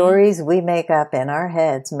 The stories we make up in our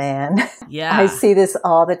heads, man. Yeah. I see this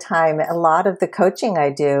all the time. A lot of the coaching I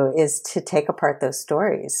do is to take apart those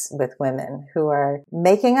stories with women who are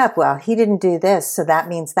making up, well, he didn't do this, so that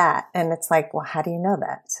means that. And it's like, well, how do you know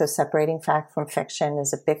that? So separating fact from fiction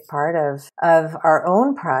is a big part of our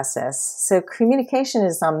own process. So communication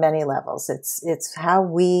is on many levels. It's how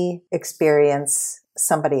we experience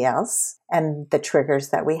somebody else and the triggers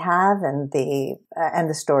that we have and the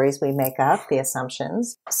stories we make up, the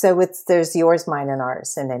assumptions. So there's yours, mine, and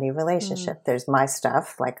ours in any relationship. There's my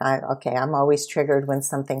stuff, like I'm always triggered when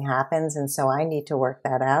something happens, and so I need to work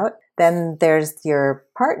that out. Then there's your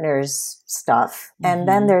partner's stuff, and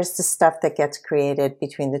then there's the stuff that gets created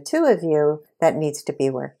between the two of you that needs to be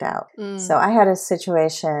worked out. So I had a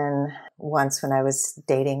situation once when I was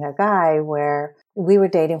dating a guy where we were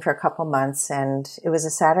dating for a couple months, and it was a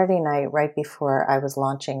Saturday night right before I was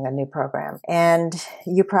launching a new program. And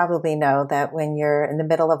you probably know that when you're in the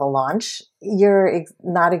middle of a launch, you're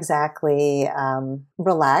not exactly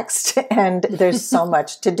relaxed, and there's so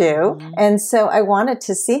much to do. And so I wanted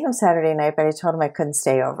to see him Saturday night, but I told him I couldn't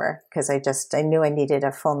stay over because I knew I needed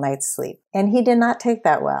a full night's sleep. And he did not take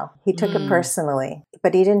that well. He took it personally,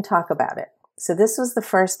 but he didn't talk about it. So this was the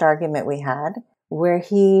first argument we had where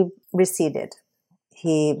he receded.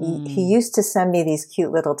 He used to send me these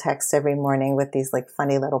cute little texts every morning with these like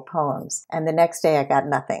funny little poems. And the next day I got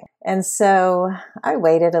nothing. And so I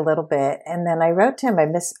waited a little bit, and then I wrote to him,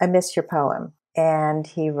 I miss your poem. And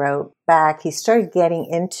he wrote back. He started getting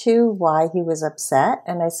into why he was upset.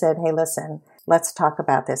 And I said, hey, listen, let's talk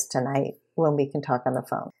about this tonight when we can talk on the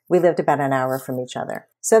phone. We lived about an hour from each other.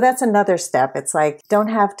 So that's another step. It's like, don't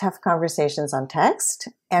have tough conversations on text,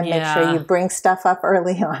 and make sure you bring stuff up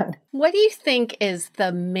early on. What do you think is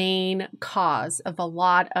the main cause of a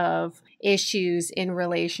lot of issues in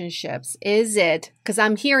relationships? Is it, because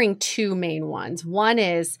I'm hearing two main ones. One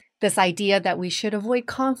is this idea that we should avoid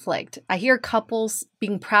conflict. I hear couples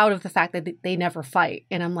being proud of the fact that they never fight.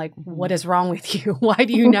 And I'm like, what is wrong with you? Why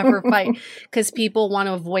do you never fight? Because people want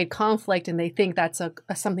to avoid conflict and they think that's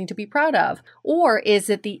something to be proud of. Or is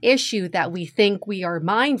it the issue that we think we are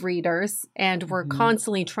mind readers and we're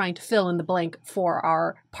constantly trying to fill in the blank for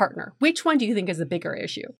our partner? Which one do you think is the bigger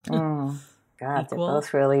issue? God, Equal? they're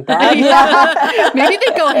both really bad. Maybe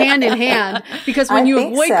they go hand in hand, because when you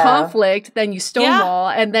avoid conflict, then you stonewall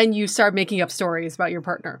and then you start making up stories about your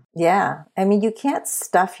partner. Yeah. I mean, you can't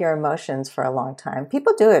stuff your emotions for a long time.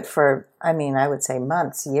 People do it for, I would say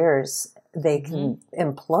months, years. They can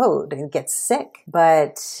implode and get sick.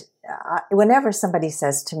 But whenever somebody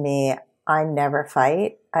says to me, I never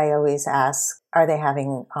fight, I always ask, are they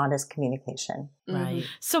having honest communication? Right.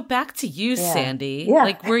 So back to you, Sandy. Yeah.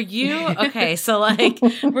 Like, were you, okay, so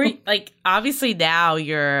obviously now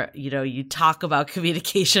you talk about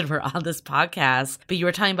communication. We're on this podcast, but you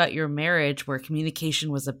were talking about your marriage where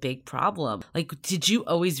communication was a big problem. Like, did you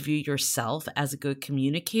always view yourself as a good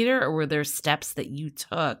communicator, or were there steps that you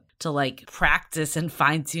took to practice and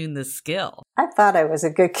fine tune the skill? I thought I was a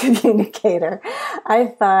good communicator. I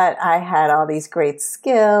thought I had all these great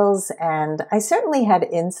skills, and I certainly had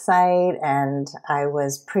insight, and I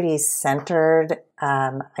was pretty centered.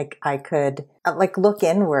 I could look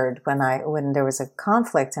inward when there was a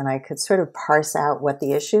conflict, and I could sort of parse out what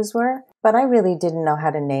the issues were. But I really didn't know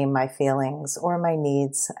how to name my feelings or my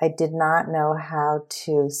needs. I did not know how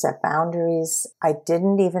to set boundaries. I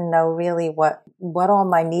didn't even know really what all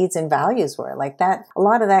my needs and values were. Like that, a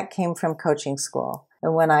lot of that came from coaching school.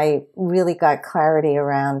 And when I really got clarity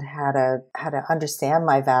around how to understand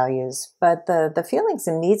my values. But the feelings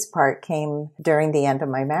and needs part came during the end of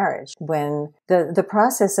my marriage. When the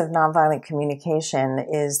process of nonviolent communication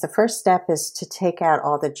is, the first step is to take out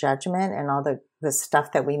all the judgment and all the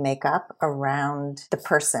stuff that we make up around the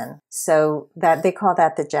person. So that they call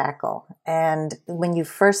that the jackal. And when you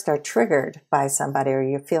first are triggered by somebody or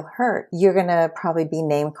you feel hurt, you're going to probably be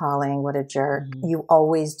name calling, what a jerk. You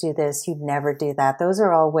always do this. You never do that. Those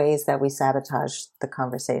are all ways that we sabotage the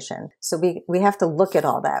conversation. So we have to look at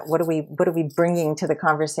all that. What are we bringing to the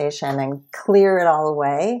conversation and clear it all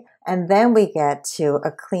away? And then we get to a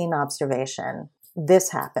clean observation.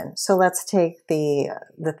 This happened. So let's take the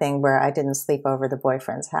thing where I didn't sleep over the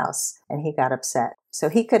boyfriend's house and he got upset. So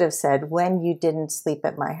he could have said, when you didn't sleep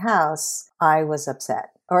at my house, I was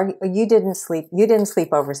upset. Or you didn't sleep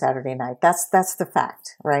over Saturday night. That's the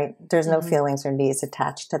fact, right? There's no feelings or needs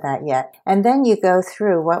attached to that yet. And then you go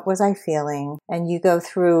through, what was I feeling? And you go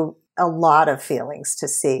through a lot of feelings to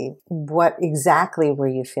see what exactly were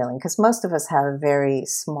you feeling, because most of us have a very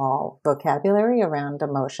small vocabulary around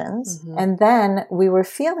emotions. And then we were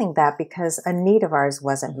feeling that because a need of ours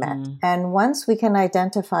wasn't met. And once we can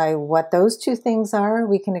identify what those two things are,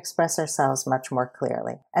 we can express ourselves much more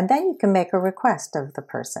clearly. And then you can make a request of the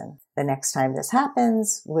person. The next time this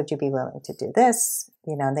happens, would you be willing to do this?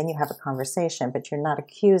 And then you have a conversation, but you're not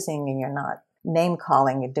accusing and you're not name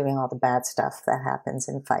calling and doing all the bad stuff that happens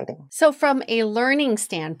in fighting. So from a learning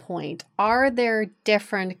standpoint, are there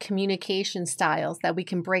different communication styles that we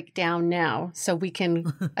can break down now so we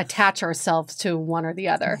can attach ourselves to one or the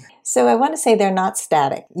other? So I want to say they're not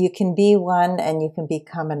static. You can be one and you can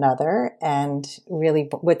become another. And really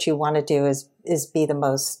what you want to do is be the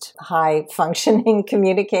most high functioning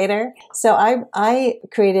communicator. So I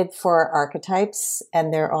created 4 archetypes,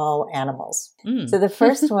 and they're all animals. So the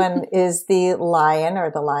first one is the lion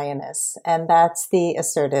or the lioness, and that's the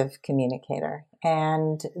assertive communicator.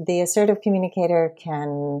 And the assertive communicator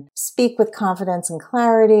can speak with confidence and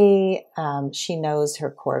clarity. She knows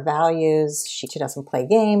her core values. She doesn't play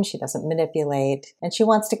games. She doesn't manipulate. And she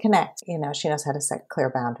wants to connect. She knows how to set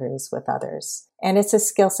clear boundaries with others. And it's a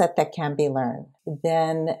skill set that can be learned.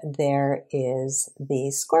 Then there is the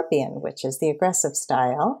scorpion, which is the aggressive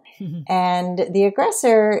style. And the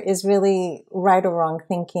aggressor is really right or wrong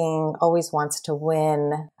thinking, always wants to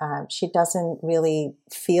win. She doesn't really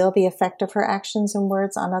feel the effect of her actions and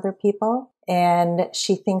words on other people. And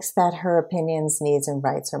she thinks that her opinions, needs, and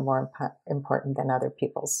rights are more important than other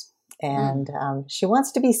people's. And she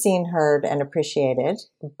wants to be seen, heard, and appreciated,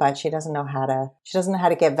 but she doesn't know how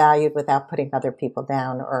to get valued without putting other people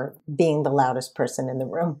down or being the loudest person in the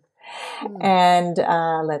room. And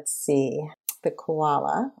let's see. The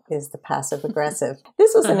koala is the passive aggressive.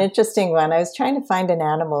 This was an interesting one. I was trying to find an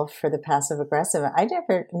animal for the passive aggressive. I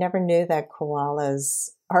never knew that koalas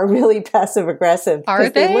are really passive aggressive. Are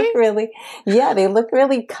they? They look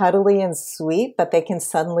really cuddly and sweet, but they can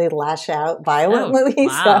suddenly lash out violently. Oh,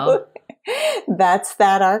 wow. So that's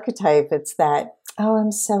that archetype. It's that oh,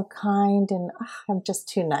 I'm so kind and I'm just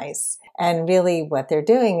too nice. And really what they're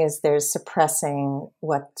doing is they're suppressing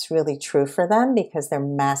what's really true for them because they're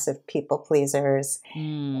massive people pleasers.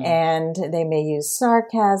 And they may use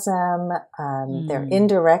sarcasm. They're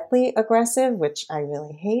indirectly aggressive, which I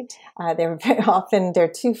really hate. They're very often, they're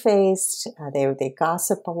two-faced. They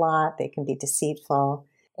gossip a lot. They can be deceitful.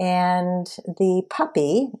 And the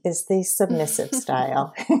puppy is the submissive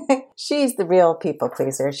style. She's the real people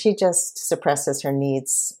pleaser. She just suppresses her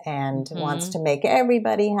needs and wants to make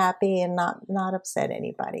everybody happy and not upset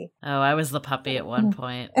anybody. Oh, I was the puppy at one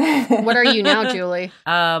point. What are you now, Julie?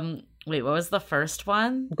 Wait, what was the first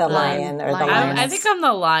one? The lion or the lioness. I think I'm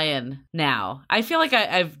the lion now. I feel like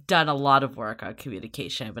I've done a lot of work on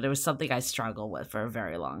communication, but it was something I struggled with for a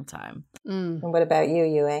very long time. And what about you,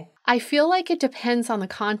 Yue? I feel like it depends on the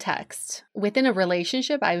context. Within a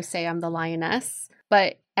relationship, I would say I'm the lioness,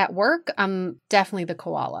 but at work, I'm definitely the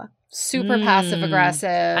koala. Super passive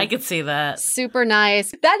aggressive. I could see that. Super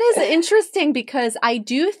nice. That is interesting because I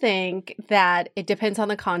do think that it depends on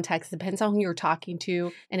the context, depends on who you're talking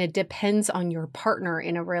to, and it depends on your partner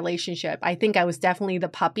in a relationship. I think I was definitely the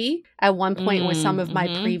puppy at one point with some of my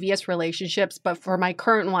previous relationships, but for my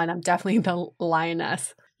current one, I'm definitely the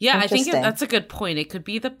lioness. Yeah, I think that's a good point. It could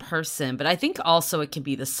be the person, but I think also it can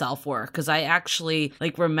be the self-work because I actually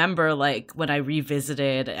remember when I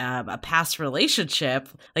revisited a past relationship,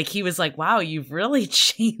 he was like, wow, you've really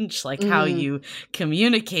changed how you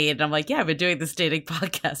communicate. And I'm like, yeah, I've been doing this dating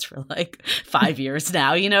podcast for 5 years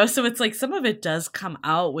now, So it's some of it does come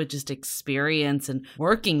out with just experience and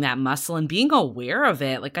working that muscle and being aware of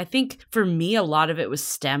it. I think for me, a lot of it was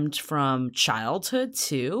stemmed from childhood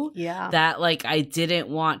too. Yeah. That I didn't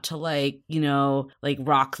want to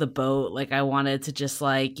rock the boat. I wanted to just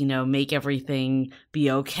make everything be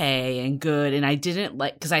okay and good. And I didn't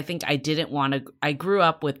because I think I didn't want to, I grew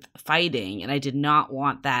up with fighting and I did not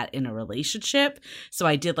want that in a relationship. So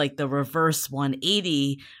I did the reverse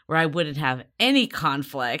 180 where I wouldn't have any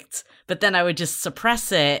conflict, but then I would just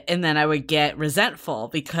suppress it. And then I would get resentful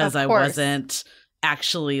because I wasn't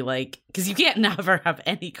actually because you can't never have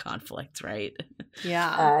any conflict, right?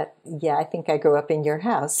 Yeah. Yeah, I think I grew up in your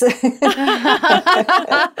house. Are you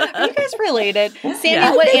guys related? Sandy,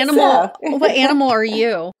 Yeah, what animal are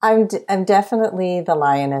you? I'm definitely the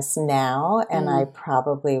lioness now, and I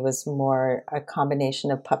probably was more a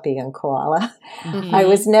combination of puppy and koala. I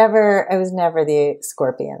was never the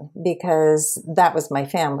scorpion because that was my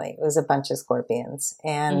family. It was a bunch of scorpions.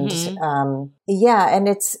 And and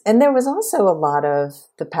there was also a lot of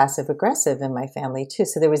the passive aggressive in my family too.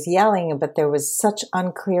 So there was yelling, but there was such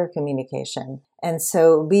unclear communication. And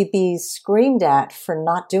so we'd be screamed at for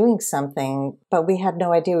not doing something, but we had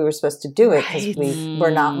no idea we were supposed to do it because we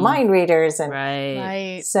were not mind readers. And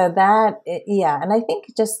so and I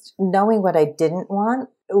think just knowing what I didn't want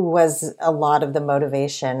was a lot of the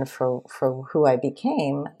motivation for who I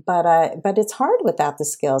became. But it's hard without the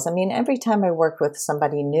skills. I mean, every time I work with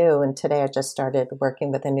somebody new, and today I just started working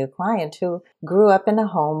with a new client who grew up in a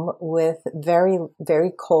home with very,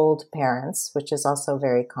 very cold parents, which is also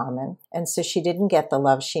very common. And so she didn't get the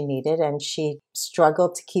love she needed and she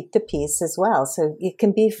struggled to keep the peace as well. So it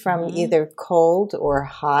can be from either cold or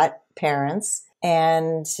hot parents.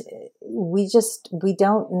 And we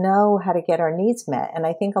don't know how to get our needs met. And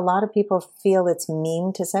I think a lot of people feel it's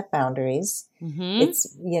mean to set boundaries.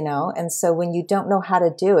 It's, and so when you don't know how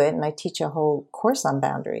to do it, and I teach a whole course on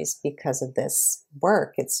boundaries because of this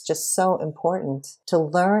work, it's just so important to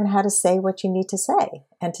learn how to say what you need to say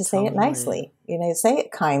and to say it nicely, say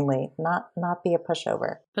it kindly, not be a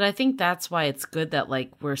pushover. But I think that's why it's good that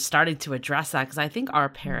we're starting to address that because I think our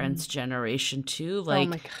parents' generation too,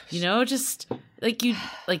 just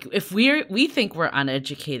if we think we're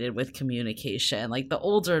uneducated with communication, the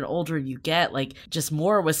older and older you get, just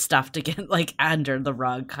more was stuff to get under the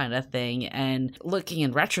rug kind of thing. And looking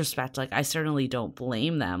in retrospect, I certainly don't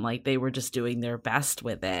blame them. They were just doing their best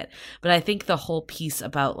with it. But I think the whole piece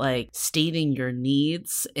about stating your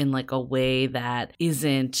needs in a way that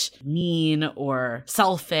isn't mean or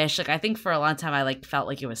selfish. I think for a long time I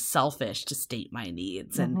felt it was selfish to state my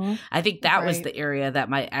needs. And I think that was the area that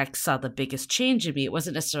my ex saw the biggest change in me. It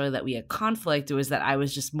wasn't necessarily that we had conflict. It was that I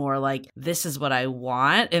was just more this is what I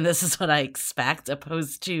want and this is what I expect,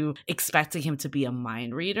 opposed to expecting him to be a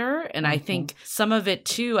mind reader. And I think some of it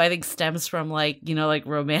too, stems from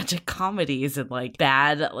romantic comedies and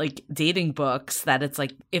bad dating books, that it's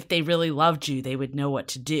if they really loved you, they would know what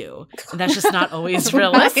to do. And that's just not always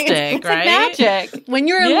realistic, it's right? Magic. When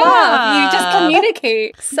you're in love, you just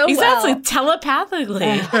communicate so exactly. well.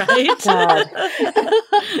 Telepathically, right?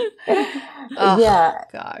 Oh, yeah,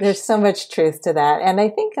 gosh. there's so much truth to that. And I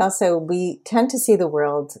think also we tend to see the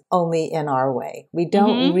world only in our way. We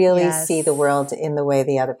don't really see the world in the way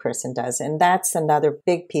the other person does. And that's another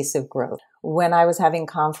big piece of growth. When I was having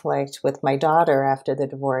conflict with my daughter after the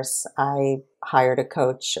divorce, I hired a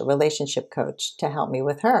coach, a relationship coach, to help me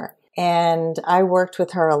with her. And I worked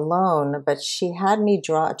with her alone, but she had me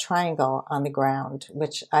draw a triangle on the ground,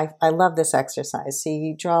 which I love this exercise. So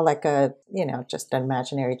you draw like a, just an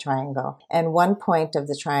imaginary triangle. And one point of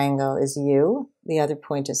the triangle is you. The other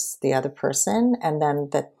point is the other person. And then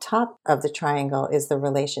the top of the triangle is the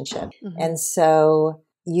relationship. Mm-hmm. And so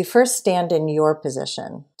you first stand in your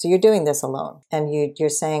position. So you're doing this alone and you're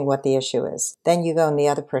saying what the issue is. Then you go in the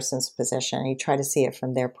other person's position and you try to see it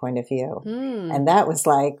from their point of view. And that was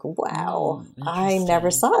like, wow, I never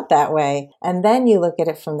saw it that way. And then you look at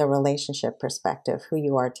it from the relationship perspective, who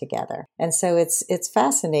you are together. And so it's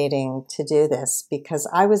fascinating to do this because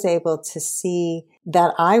I was able to see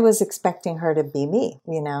that I was expecting her to be me,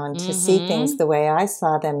 and to see things the way I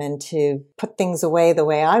saw them and to put things away the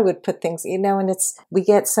way I would put things, and we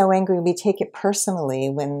get so angry, we take it personally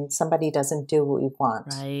when somebody doesn't do what we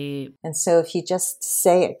want. Right. And so if you just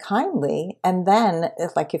say it kindly, and then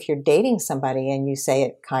if you're dating somebody and you say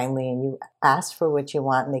it kindly and you ask for what you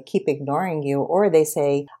want and they keep ignoring you, or they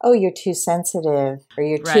say, oh, you're too sensitive or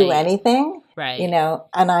you're too anything. Right.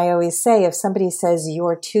 And I always say, if somebody says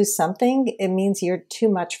you're too something, it means you're too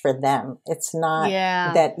much for them. It's not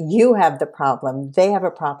that you have the problem. They have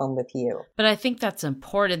a problem with you. But I think that's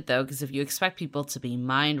important, though, because if you expect people to be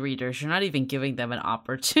mind readers, you're not even giving them an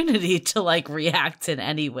opportunity to react in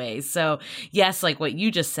any way. So yes, like what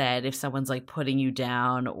you just said, if someone's putting you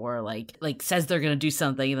down or like says they're going to do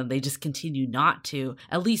something and then they just continue not to,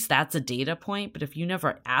 at least that's a data point. But if you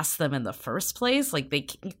never ask them in the first place,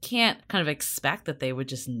 you can't kind of expect that they would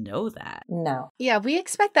just know that. No. Yeah, we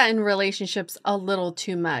expect that in relationships a little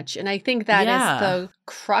too much. And I think that is the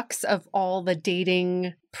crux of all the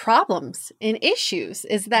dating problems and issues,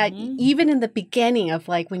 is that even in the beginning of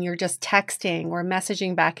like when you're just texting or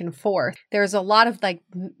messaging back and forth, there's a lot of like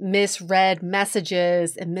misread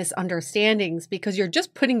messages and misunderstandings because you're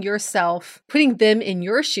just putting them in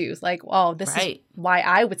your shoes. Like, oh, this is why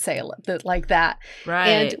I would say it like that. Right.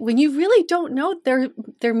 And when you really don't know,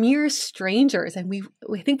 they're mere strangers. And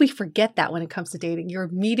we think we forget that when it comes to dating. You're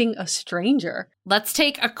meeting a stranger. Let's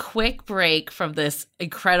take a quick break from this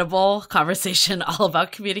incredible conversation all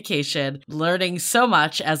about communication, learning so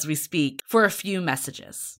much as we speak, for a few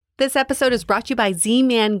messages. This episode is brought to you by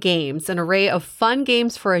Z-Man Games, an array of fun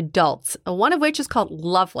games for adults, one of which is called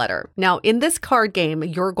Love Letter. Now, in this card game,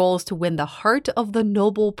 your goal is to win the heart of the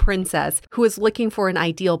noble princess who is looking for an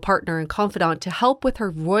ideal partner and confidant to help with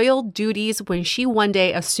her royal duties when she one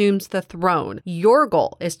day assumes the throne. Your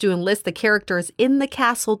goal is to enlist the characters in the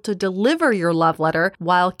castle to deliver your love letter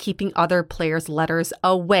while keeping other players' letters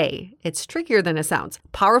away. It's trickier than it sounds.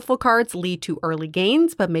 Powerful cards lead to early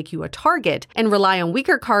gains but make you a target, and rely on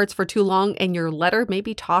weaker cards for too long and your letter may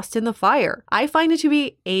be tossed in the fire. I find it to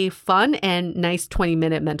be a fun and nice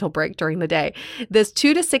 20-minute mental break during the day. This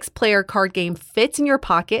 2 to 6 player card game fits in your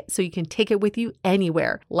pocket so you can take it with you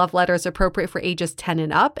anywhere. Love Letter is appropriate for ages 10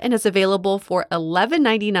 and up and is available for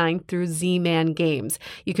 $11.99 through Z-Man Games.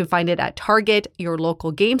 You can find it at Target, your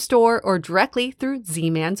local game store, or directly through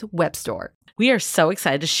Z-Man's web store. We are so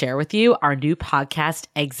excited to share with you our new podcast,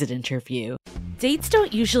 Exit Interview. Dates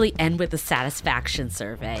don't usually end with a satisfaction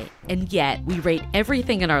survey, and yet we rate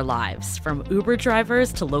everything in our lives, from Uber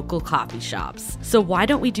drivers to local coffee shops. So why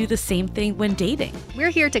don't we do the same thing when dating? We're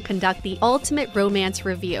here to conduct the ultimate romance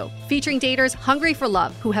review, featuring daters hungry for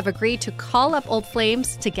love who have agreed to call up old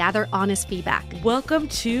flames to gather honest feedback. Welcome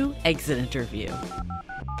to Exit Interview.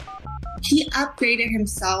 He upgraded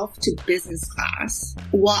himself to business class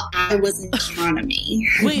while I was in economy.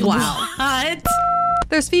 Wait, what?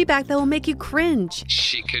 There's feedback that will make you cringe.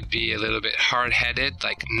 She could be a little bit hard-headed,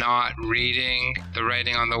 like not reading the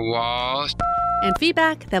writing on the wall. And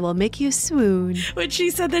feedback that will make you swoon. When she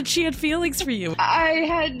said that she had feelings for you. I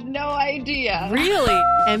had no idea. Really?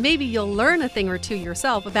 And maybe you'll learn a thing or two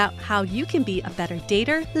yourself about how you can be a better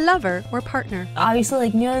dater, lover, or partner.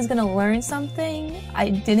 Obviously, Neela's gonna learn something. I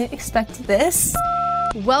didn't expect this.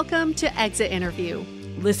 Welcome to Exit Interview.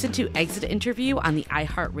 Listen to Exit Interview on the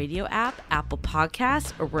iHeartRadio app, Apple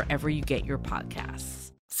Podcasts, or wherever you get your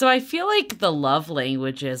podcasts. So I feel like the love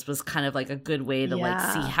languages was kind of like a good way to like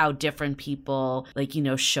see how different people like, you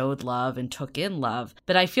know, showed love and took in love.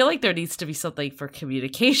 But I feel like there needs to be something for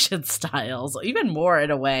communication styles, even more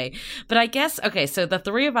in a way. But I guess, okay, so the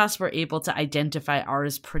three of us were able to identify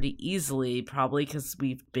ours pretty easily, probably because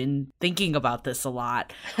we've been thinking about this a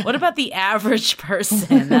lot. What about the average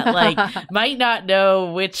person that like might not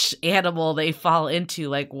know which animal they fall into?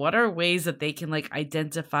 Like, what are ways that they can like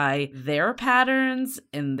identify their patterns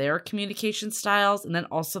and their communication styles, and then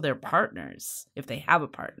also their partners, if they have a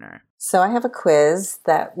partner? So I have a quiz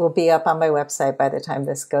that will be up on my website by the time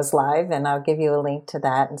this goes live, and I'll give you a link to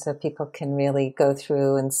that, and so people can really go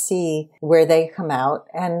through and see where they come out.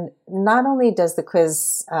 And not only does the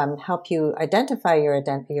quiz help you identify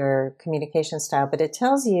your communication style, but it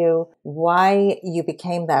tells you why you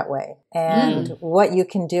became that way and what you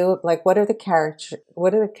can do. Like, what are the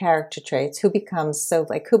character traits? Who becomes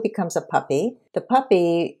a puppy? The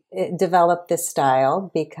puppy developed this style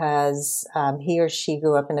because he or she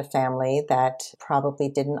grew up in a family that probably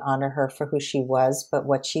didn't honor her for who she was, but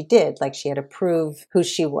what she did. Like, she had to prove who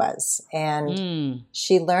she was. And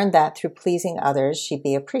she learned that through pleasing others, she'd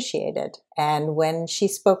be appreciated. And when she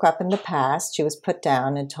spoke up in the past, she was put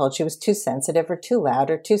down and told she was too sensitive or too loud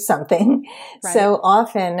or too something. Right. So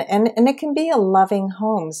often, and it can be a loving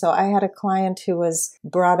home. So I had a client who was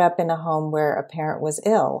brought up in a home where a parent was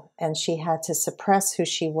ill, and she had to suppress who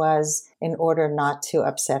she was in order not to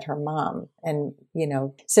upset her mom. And, you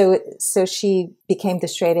know, so she became the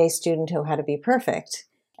straight A student who had to be perfect,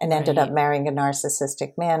 and ended up marrying a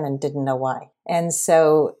narcissistic man and didn't know why. And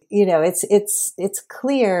so, you know, it's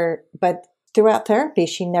clear, but throughout therapy,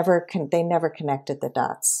 they never connected the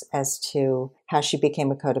dots as to how she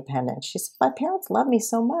became a codependent. She said, my parents love me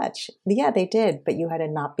so much. Yeah, they did, but you had to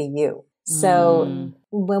not be you. So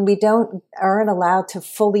when we aren't allowed to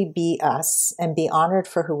fully be us and be honored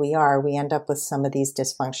for who we are, we end up with some of these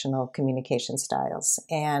dysfunctional communication styles.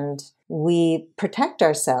 And we protect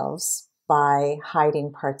ourselves by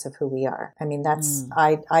hiding parts of who we are. I mean,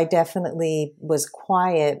 I definitely was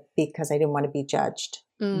quiet because I didn't want to be judged.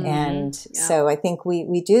 And so I think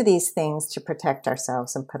we do these things to protect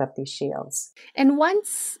ourselves and put up these shields. And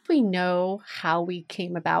once we know how we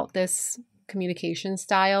came about this communication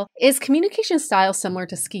style, is communication style similar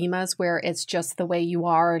to schemas where it's just the way you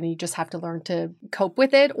are and you just have to learn to cope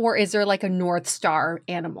with it? Or is there like a North Star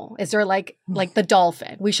animal? Is there like the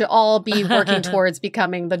dolphin? We should all be working towards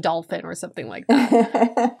becoming the dolphin or something like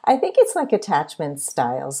that. I think it's like attachment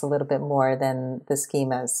styles a little bit more than the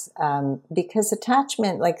schemas. Because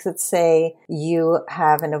attachment, like let's say you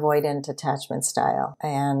have an avoidant attachment style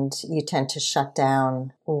and you tend to shut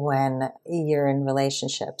down when you're in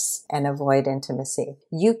relationships and avoid intimacy.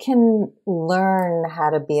 You can learn how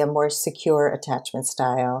to be a more secure attachment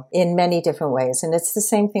style in many different ways. And it's the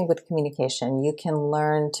same thing with communication. You can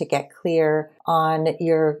learn to get clear on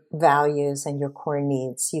your values and your core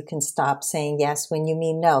needs. You can stop saying yes when you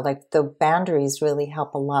mean no. Like, the boundaries really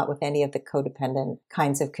help a lot with any of the codependent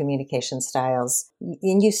kinds of communication styles.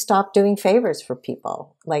 And you stop doing favors for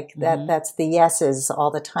people. Like that's the yeses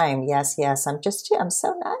all the time. Yes, yes. I'm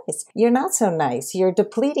so nice. You're not so nice. You're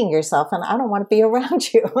depleting yourself and I don't want to be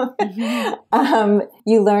around you.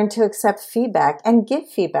 You learn to accept feedback and give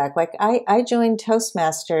feedback. Like I joined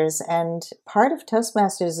Toastmasters, and part of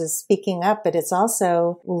Toastmasters is speaking up, but it's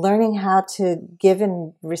also learning how to give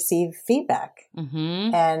and receive feedback.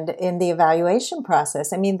 And in the evaluation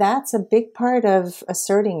process, I mean, that's a big part of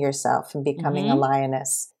asserting yourself and becoming a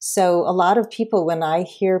lioness. So a lot of people, when I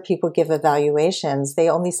hear people give evaluations, they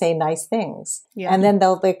only say nice things. And then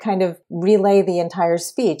they kind of relay the entire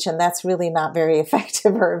speech. And that's really not very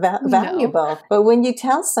effective or valuable. No. But when you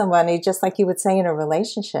tell somebody, just like you would say in a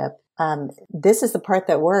relationship, this is the part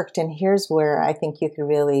that worked, and here's where I think you could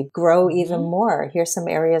really grow even more. Here's some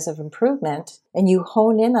areas of improvement, and you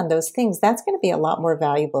hone in on those things. That's going to be a lot more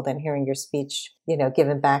valuable than hearing your speech,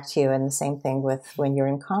 given back to you. And the same thing with when you're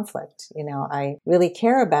in conflict. I really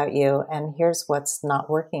care about you, and here's what's not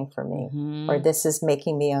working for me, or this is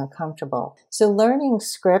making me uncomfortable. So learning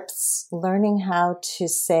scripts, learning how to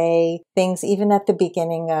say things, even at the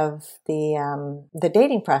beginning of the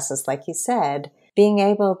dating process, like you said, being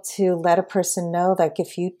able to let a person know, like,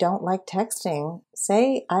 if you don't like texting,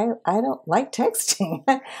 say, I don't like texting.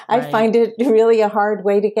 I find it really a hard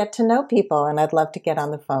way to get to know people, and I'd love to get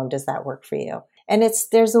on the phone. Does that work for you? And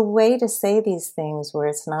there's a way to say these things where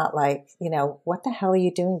it's not like, what the hell are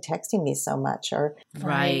you doing texting me so much? Or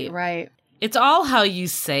Right. It's all how you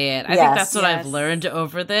say it. I think that's what I've learned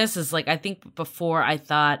over this is like, I think before I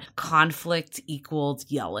thought conflict equaled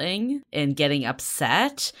yelling and getting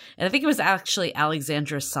upset. And I think it was actually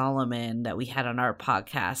Alexandra Solomon that we had on our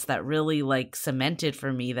podcast that really like cemented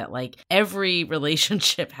for me that like every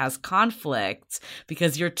relationship has conflict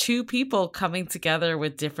because you're two people coming together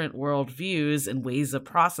with different worldviews and ways of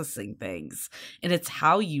processing things. And it's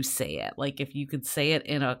how you say it. Like if you could say it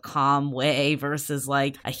in a calm way versus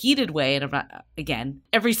like a heated way. And I'm not, again,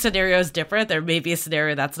 every scenario is different. There may be a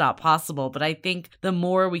scenario that's not possible, but I think the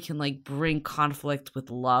more we can like bring conflict with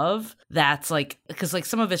love, that's like, because like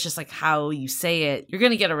some of it's just like how you say it, you're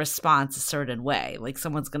going to get a response a certain way. Like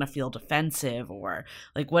someone's going to feel defensive or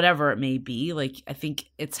like whatever it may be. Like I think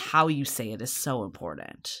it's how you say it is so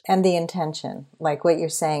important. And the intention, like what you're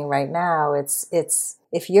saying right now, it's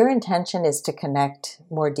if your intention is to connect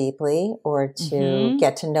more deeply or to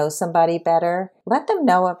get to know somebody better, let them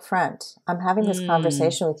know up front. I'm having this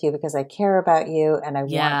conversation with you because I care about you and I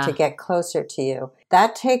want to get closer to you.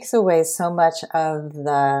 That takes away so much of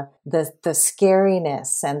the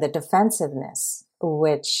scariness and the defensiveness,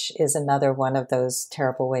 which is another one of those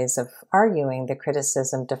terrible ways of arguing. The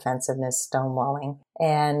criticism, defensiveness, stonewalling,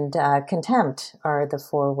 and contempt are the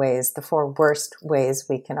four worst ways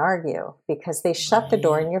we can argue because they shut the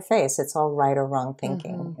door in your face. It's all right or wrong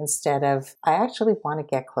thinking instead of, I actually want to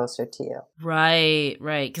get closer to you. Right.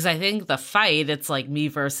 Because I think the fight, it's like me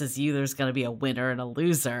versus you. There's going to be a winner and a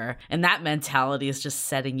loser. And that mentality is just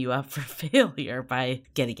setting you up for failure by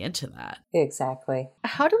getting into that. Exactly.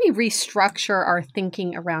 How do we restructure our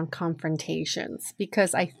thinking around confrontations?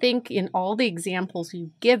 Because I think in all the examples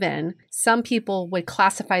you've given, some people would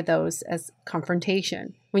classify those as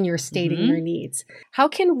confrontation when you're stating your needs. How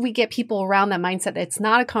can we get people around that mindset that it's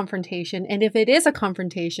not a confrontation? And if it is a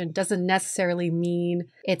confrontation, doesn't necessarily mean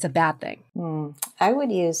it's a bad thing. I would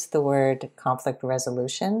use the word conflict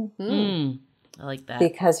resolution. I like that.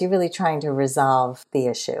 Because you're really trying to resolve the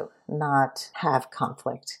issue, not have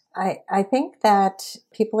conflict. I think that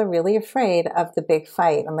people are really afraid of the big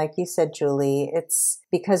fight. And like you said, Julie, it's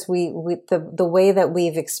because the way that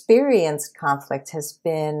we've experienced conflict has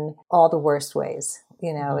been all the worst ways.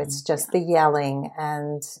 You know, it's just the yelling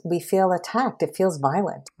and we feel attacked. It feels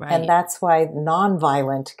violent. Right. And that's why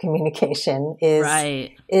nonviolent communication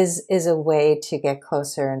is a way to get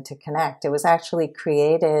closer and to connect. It was actually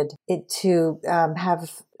created to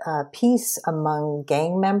have peace among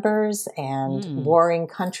gang members and warring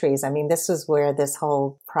countries. I mean, this is where this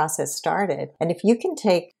whole process started. And if you can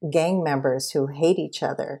take gang members who hate each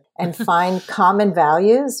other and find common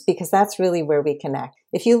values, because that's really where we connect.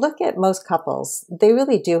 If you look at most couples, they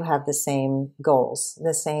really do have the same goals,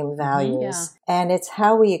 the same values, and it's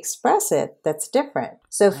how we express it that's different.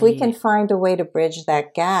 So if we can find a way to bridge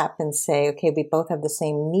that gap and say, okay, we both have the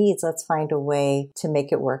same needs, let's find a way to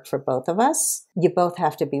make it work for both of us. You both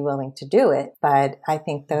have to be willing to do it, but I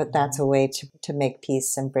think that that's a way to make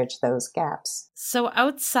peace and bridge those gaps. So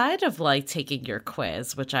outside of like taking your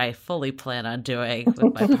quiz, which I fully plan on doing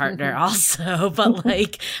with my partner also, but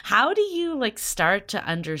like, how do you like start to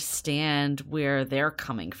understand where they're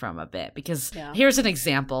coming from a bit? Because here's an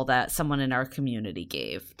example that someone in our community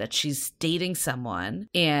gave, that she's dating someone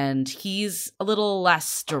and he's a little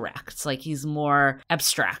less direct, like he's more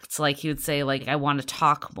abstract. Like he would say like, I want to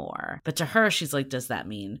talk more. But to her, she's like, does that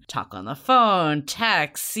mean talk on the phone,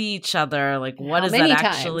 text, see each other? Like, what does that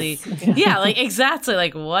actually, like exactly.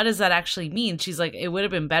 Like, what does that actually mean? She's like, it would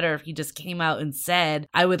have been better if you just came out and said,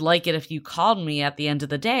 I would like it if you called me at the end of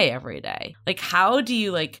the day every day. Like, how do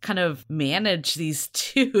you like kind of manage these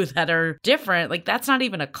two that are different? Like, that's not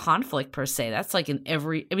even a conflict per se. That's like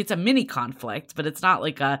it's a mini conflict, but it's not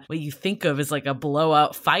like what you think of as like a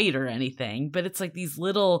blowout fight or anything. But it's like these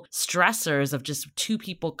little stressors of just two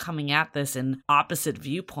people coming at this in opposite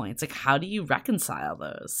viewpoints. Like, how do you reconcile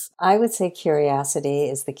those? I would say curiosity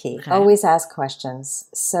is the key. Okay. Always ask questions.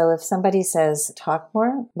 So if somebody says, talk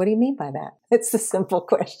more, what do you mean by that? It's a simple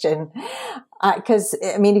question. Because,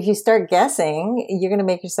 I mean, if you start guessing, you're going to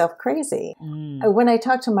make yourself crazy. When I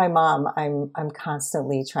talk to my mom, I'm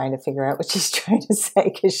constantly trying to figure out what she's trying to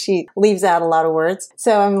say because she leaves out a lot of words.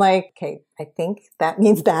 So I'm like, okay, I think that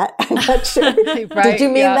means that. I'm not sure. Did you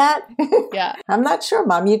mean that? Yeah. I'm not sure,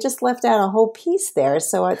 Mom. You just left out a whole piece there.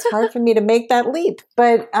 So it's hard for me to make that leap.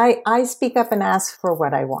 But I speak up and ask for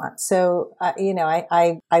what I want. So,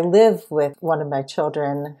 I live with one of my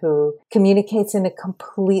children who communicates communicates in a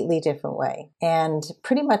completely different way. And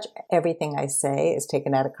pretty much everything I say is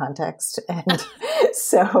taken out of context. And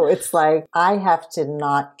so it's like, I have to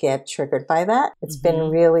not get triggered by that. It's been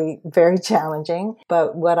really very challenging.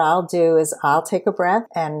 But what I'll do is I'll take a breath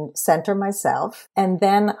and center myself. And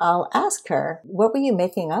then I'll ask her, what were you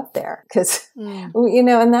making up there? Because, you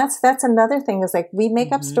know, and that's another thing is like, we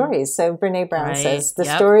make up stories. So Brene Brown says, the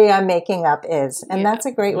story I'm making up is, and that's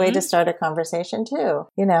a great way to start a conversation too.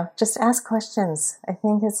 You know, just ask questions. I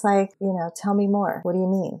think it's like, you know, tell me more. What do you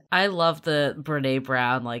mean? I love the Brene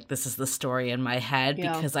Brown, like, this is the story in my head,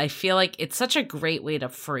 because I feel like it's such a great way to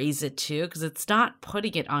phrase it too, because it's not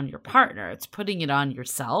putting it on your partner, it's putting it on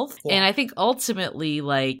yourself. And I think ultimately,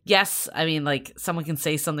 like, yes, I mean, like, someone can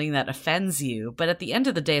say something that offends you, but at the end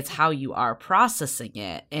of the day, it's how you are processing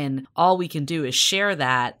it. And all we can do is share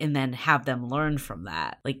that and then have them learn from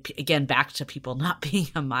that. Like, again, back to people not being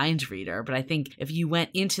a mind reader. But I think if you went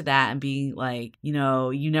into that and being like, you know,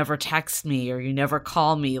 you never text me or you never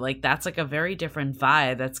call me, like, that's like a very different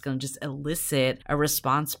vibe that's going to just elicit a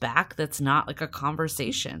response back that's not like a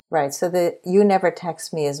conversation. Right. So the you never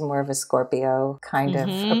text me is more of a Scorpio kind of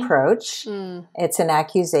approach. It's an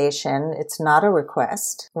accusation. It's not a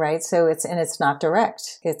request, right? So it's not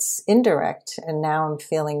direct. It's indirect. And now I'm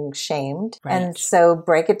feeling shamed. And so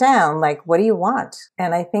break it down. Like, what do you want?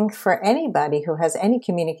 And I think for anybody who has any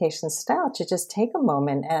communication style, to just take a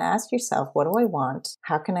moment and ask yourself, what do I want?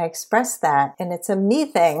 How can I express that? And it's a me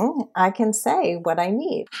thing. I can say what I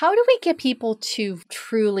need. How do we get people to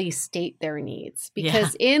truly state their needs?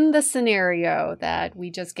 Because in the scenario that we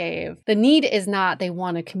just gave, the need is not they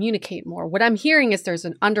want to communicate more. What I'm hearing is there's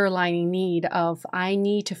an underlying need of I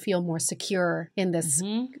need to feel more secure in this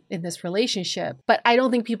relationship. But I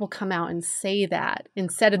don't think people come out and say that.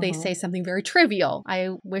 Instead of they say something very trivial. I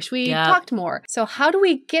wish we talked more. So how do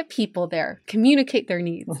we get people there? Communicate their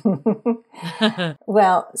needs.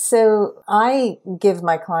 Well, so I give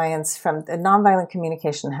my clients from the Nonviolent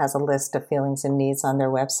Communication has a list of feelings and needs on their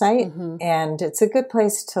website. And it's a good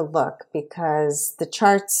place to look because the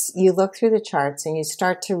charts, you look through the charts and you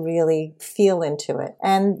start to really feel into it.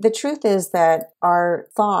 And the truth is that our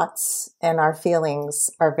thoughts and our feelings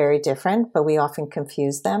are very different, but we often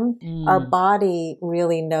confuse them. Our body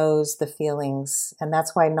really knows the feelings. And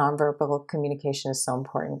that's why nonverbal communication is so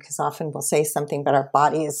important because often we'll say something, but our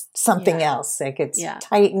body is something else. Like it's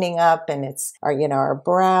tightening up and it's our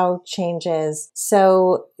brow changes.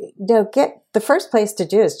 So the first place to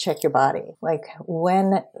do is check your body. Like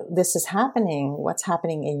when this is happening, what's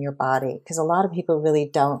happening in your body? Because a lot of people really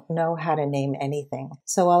don't know how to name anything.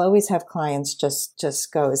 So I'll always have clients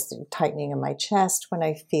just go, is tightening in my chest when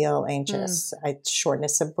I feel anxious,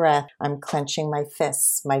 shortness of breath, I'm clenching my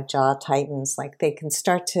fists, my jaw tightens. Like they can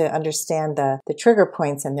start to understand the trigger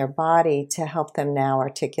points in their body to help them now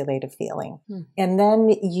articulate a feeling. And then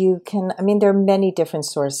you can, there are many different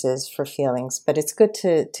sources for feelings, but it's good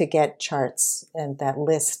to get charts and that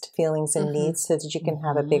list feelings and needs so that you can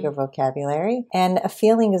have a bigger vocabulary. And a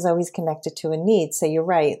feeling is always connected to a need. So you're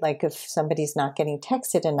right. Like if somebody's not getting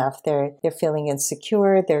texted enough, they're feeling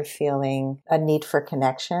insecure. They're feeling a need for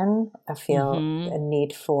connection. A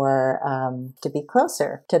need for to be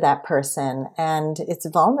closer to that person. And it's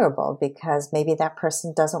vulnerable because maybe that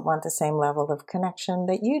person doesn't want the same level of connection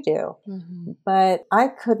that you do. But I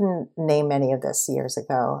couldn't name any of this years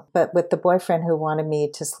ago. But with the boyfriend who wanted me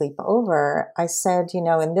to sleep over, I said,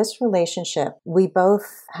 in this relationship, we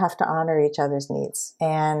both have to honor each other's needs.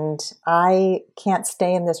 And I can't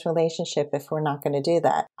stay in this relationship if we're not going to do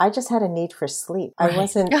that. I just had a need for sleep. I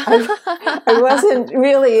wasn't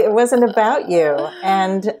really, it wasn't about you.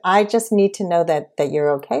 And I just need to know that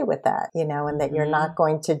you're okay with that, and that you're not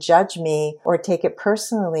going to judge me or take it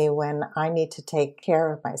personally when I need to take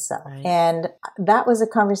care of myself. And that was a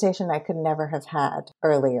conversation I could never have had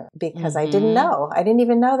earlier because I didn't know. I didn't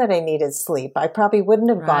even know that I needed sleep. I probably wouldn't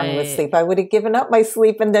have gone with sleep. I would have given up my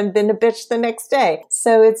sleep and then been a bitch the next day.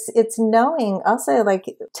 So it's knowing also like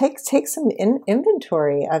take some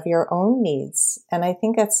inventory of your own needs. And I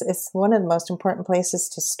think it's one of the most important places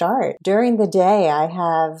to start. During the day, I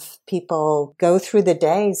have people go through the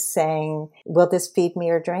day saying, will this feed me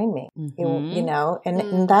or drain me?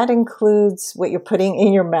 And that includes what you're putting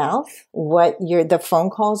in your mouth, the phone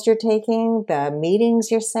calls you're taking, the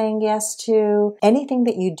meetings you're saying yes to, anything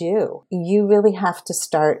that you do. you really have to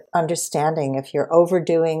start understanding if you're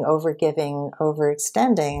overdoing, overgiving,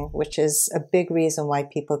 overextending, which is a big reason why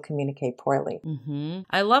people communicate poorly. Mm-hmm.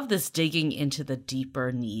 I love this digging into the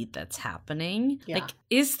deeper need that's happening. Yeah. Like,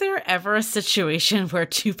 is there ever a situation where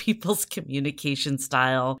two people's communication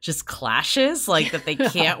style just clashes, like that they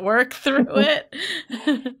can't work through it?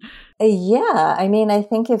 Yeah, I mean, I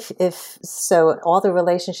think if so, all the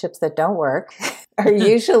relationships that don't work are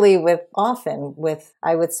usually often with,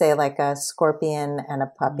 I would say, like a scorpion and a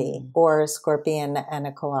puppy, or a scorpion and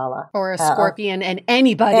a koala. Or a scorpion and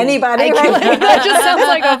anybody. Anybody, right? Like, that just sounds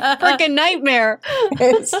like a freaking nightmare.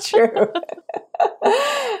 It's true.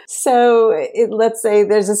 So let's say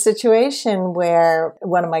there's a situation where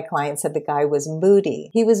one of my clients said the guy was moody.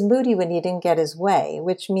 He was moody when he didn't get his way,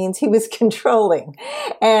 which means he was controlling.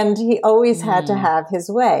 And he always had to have his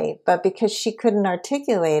way. But because she couldn't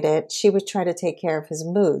articulate it, she would try to take care of his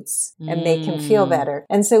moods and make him feel better.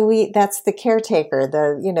 And so that's the caretaker,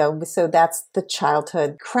 so that's the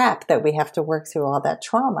childhood crap that we have to work through, all that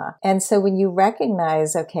trauma. And so when you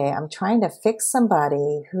recognize, okay, I'm trying to fix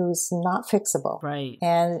somebody who's not fixable. Right.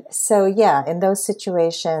 And so, yeah, in those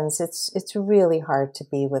situations, it's really hard to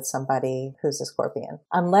be with somebody who's a Scorpion.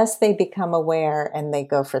 Unless they become aware and they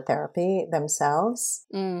go for therapy themselves,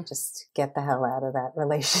 just get the hell out of that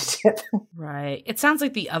relationship. Right. It sounds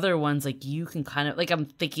like the other ones, like you can kind of, like I'm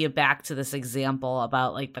thinking back to this example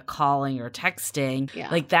about like the calling or texting. Yeah.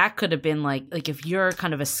 Like that could have been like if you're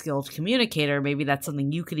kind of a skilled communicator, maybe that's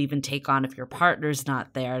something you could even take on if your partner's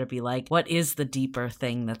not there, to be like, what is the deeper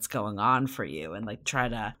thing that's going on for you? And like try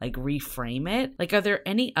to like reframe it. Like, are there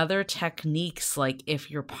any other techniques, like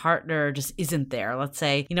if your partner just isn't there? Let's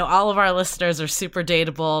say, all of our listeners are super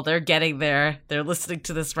dateable. They're getting there. They're listening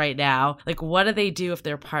to this right now. Like, what do they do if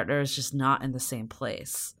their partner is just not in the same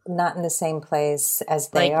place? Not in the same place as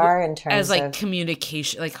they are in terms of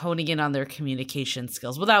communication, like honing in on their communication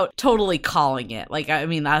skills without totally calling it. Like, I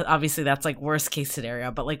mean, obviously that's like worst case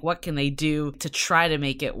scenario, but like what can they do to try to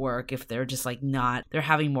make it work if they're just like they're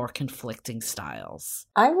having more conflicting styles?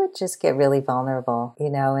 I would just get really vulnerable,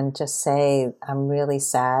 and just say, I'm really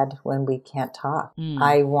sad when we can't talk.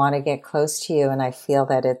 I want to get close to you and I feel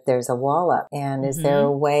that there's a wall up. And is there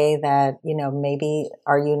a way that, maybe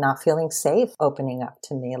are you not feeling safe opening up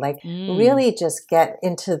to me? Like really just get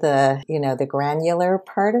into the, the granular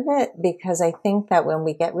part of it, because I think that when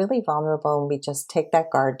we get really vulnerable and we just take that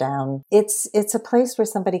guard down, it's a place where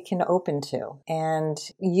somebody can open to. And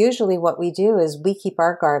usually what we do is we keep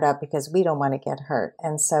our guard up because we don't want to get hurt.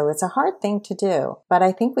 And so it's a hard thing to do, but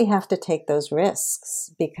I think we have to take those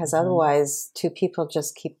risks, because otherwise two people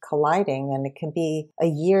just keep colliding and it can be a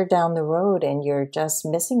year down the road and you're just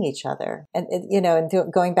missing each other. And,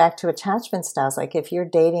 going back to attachment styles, like if you're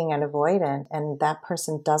dating an avoidant and that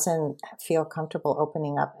person doesn't feel comfortable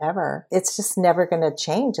opening up ever, it's just never going to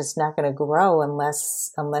change. It's not going to grow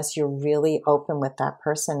unless you're really open with that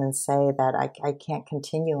person and say that I can't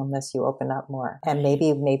continue unless you open up more. And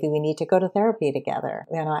maybe we need to go to therapy together.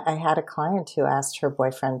 I had a client who asked her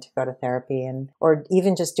boyfriend to go to therapy or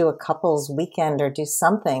even just do a couples weekend or do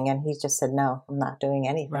something. And he just said, no, I'm not doing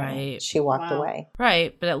anything. Right. She walked away.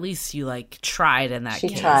 Right. But at least you like tried in that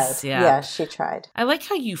case. She tried. Yeah, she tried. I like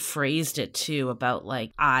how you phrased it too about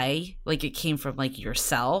like it came from like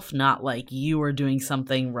yourself, not like you were doing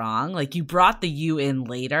something wrong. Like you brought the you in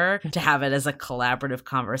later to have it as a collaborative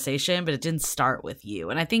conversation, but it didn't start with you.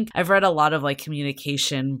 And I think I've read a lot of like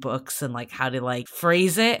communication books and like how to like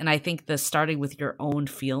phrase it. And I think the starting with your own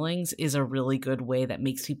feelings is a really good way that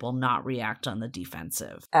makes people not react on the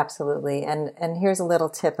defensive. Absolutely. And here's a little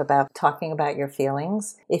tip about talking about your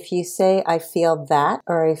feelings. If you say, I feel that,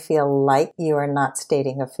 or I feel like, you are not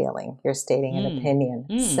stating a feeling. You're stating an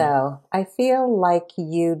opinion. So I feel like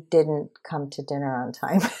you didn't come to dinner on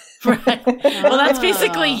time. Right. Well, that's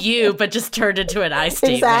basically you, but just turned into an I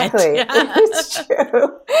statement. Exactly. It's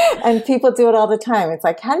true. And people do it all the time. It's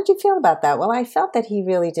like, how did you feel about that? Well, I felt that he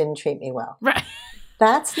really didn't treat me well. Right.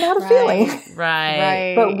 That's not a feeling.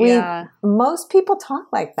 Right. But most people talk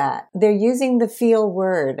like that. They're using the feel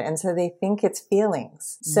word. And so they think it's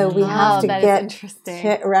feelings. So we have to get,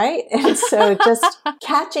 interesting. Right? And so just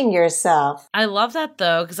catching yourself. I love that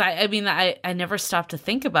though. Cause I never stopped to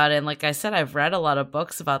think about it. And like I said, I've read a lot of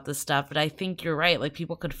books about this stuff, but I think you're right. Like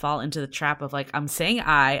people could fall into the trap of like, I'm saying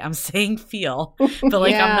I'm saying feel, but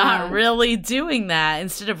like, I'm not really doing that,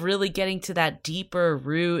 instead of really getting to that deeper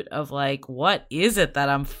root of like, what is it that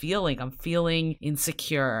I'm feeling? I'm feeling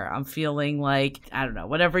insecure. I'm feeling like, I don't know,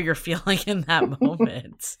 whatever you're feeling in that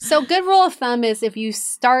moment. So good rule of thumb is if you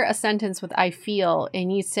start a sentence with I feel, it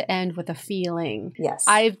needs to end with a feeling. Yes.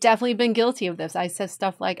 I've definitely been guilty of this. I said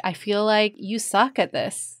stuff like, I feel like you suck at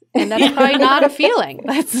this. And that's probably not a feeling.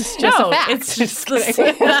 That's just a fact. It's just It's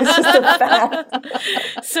just a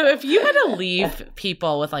fact. So if you had to leave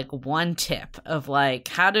people with like one tip of like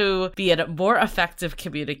how to be a more effective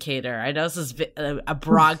communicator, I know this is a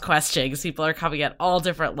broad question because people are coming at all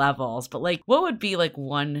different levels, but like what would be like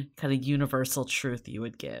one kind of universal truth you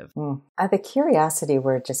would give? The curiosity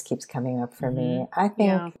word just keeps coming up for me. I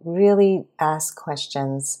think really ask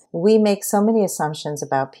questions. We make so many assumptions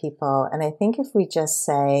about people, and I think if we just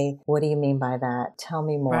say, what do you mean by that? Tell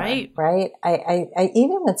me more. Right? I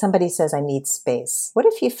even when somebody says I need space, what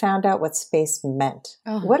if you found out what space meant?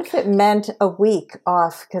 What if it meant a week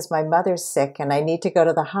off because my mother's sick and I need to go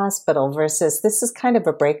to the hospital versus this is kind of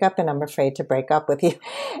a breakup and I'm afraid to break up with you.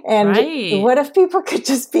 And what if people could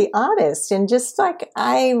just be honest and just like,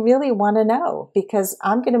 I really want to know because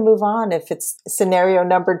I'm going to move on if it's scenario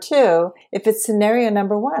number 2. If it's scenario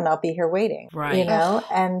number 1, I'll be here waiting. You know?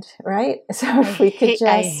 And so if we could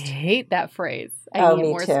I hate that phrase. I need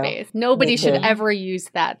more space. Nobody should ever use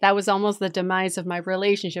that. That was almost the demise of my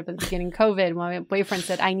relationship at the beginning of COVID when my boyfriend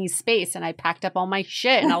said, I need space. And I packed up all my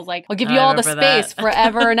shit. And I was like, I'll give you all the space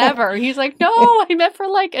forever and ever. He's like, no, I meant for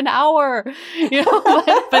like an hour. You know?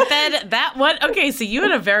 But then okay, so you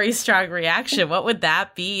had a very strong reaction. What would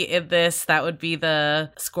that be in this? That would be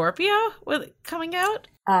the Scorpio coming out?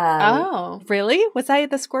 Really? Was I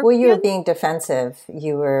the Scorpio? Well, you were being defensive.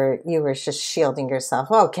 You were just shielding yourself.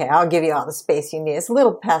 Okay, I'll give you all the space you need. It's a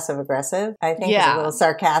little passive aggressive. I think it's a little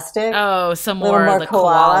sarcastic. Oh, some more the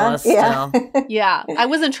koala still. Yeah, I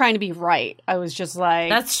wasn't trying to be right. I was just like,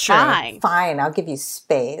 that's true. Fine, I'll give you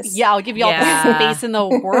space. Yeah, I'll give you all the space in the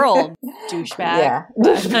world, douchebag.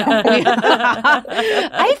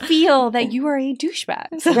 I feel that you are a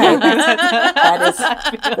douchebag.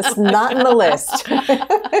 That's not in the list.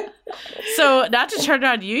 So not to turn it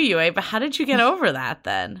on you, Yue, but how did you get over that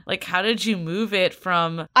then? Like, how did you move it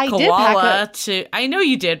from koala to, I know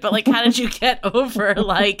you did, but like, how did you get over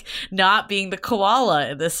like not being the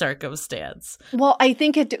koala in this circumstance? Well, I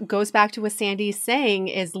think it goes back to what Sandy's saying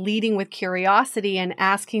is leading with curiosity and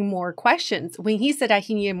asking more questions. When he said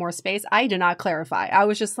he needed more space, I did not clarify. I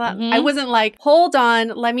was just like, I wasn't like, hold on,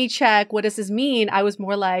 let me check. What does this mean? I was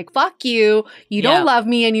more like, fuck you. You don't love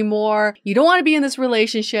me anymore. You don't want to be in this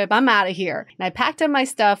relationship. I'm out of here. And I packed up my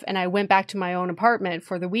stuff and I went back to my own apartment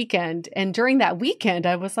for the weekend. And during that weekend,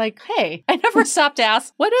 I was like, hey, I never stopped to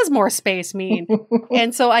ask, what does more space mean?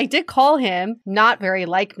 And so I did call him, not very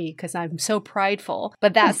like me because I'm so prideful.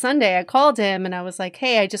 But that Sunday I called him and I was like,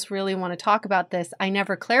 hey, I just really want to talk about this. I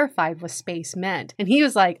never clarified what space meant. And he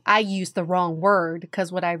was like, I used the wrong word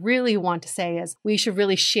because what I really want to say is we should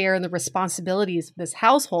really share in the responsibilities of this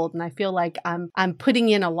household. And I feel like I'm putting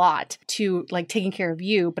in a lot to like taking care of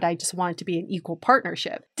you, but I just want it to be an equal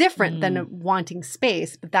partnership. Different than wanting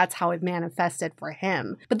space, but that's how it manifested for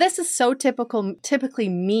him. But this is so typically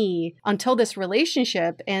me until this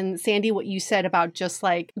relationship. And Sandy, what you said about just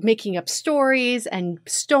like making up stories and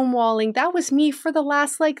stonewalling, that was me for the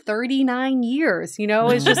last like 39 years. You know,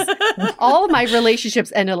 it's just all of my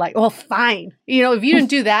relationships ended like, well, fine. You know, if you didn't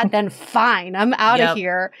do that, then fine. I'm out of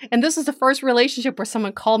here. And this is the first relationship where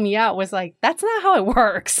someone called me out, was like, that's not how it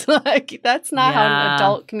works. Like, that's not how an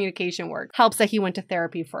adult communication works. Helps that he went to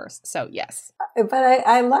therapy first. So yes. But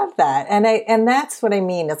I love that. And that's what I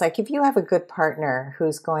mean. It's like if you have a good partner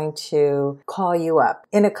who's going to call you up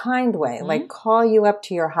in a kind way, like call you up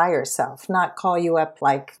to your higher self, not call you up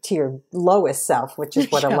like to your lowest self, which is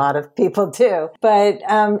what a lot of people do. But,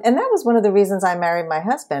 and that was one of the reasons I married my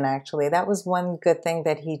husband, actually. That was one good thing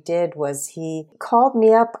that he did was he called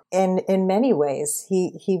me up in many ways.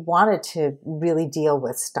 He wanted to really deal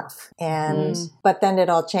with stuff. And, but then it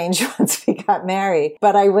all changed once we got married.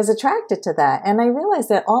 But I was attracted to that. And I realized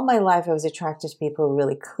that all my life I was attracted to people who were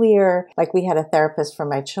really clear. Like we had a therapist for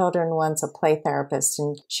my children once, a play therapist,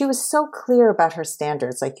 and she was so clear about her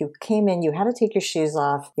standards. Like you came in, you had to take your shoes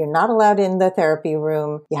off. You're not allowed in the therapy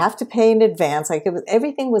room. You have to pay in advance. Like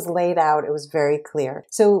everything was laid out. It was very clear.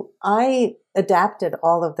 So I adapted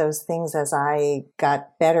all of those things as I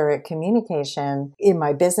got better at communication in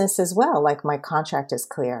my business as well. Like my contract is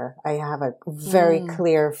clear. I have a very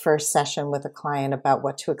clear first session with a client about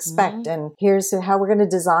what to expect. And here's how we're going to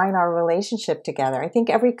design our relationship together. I think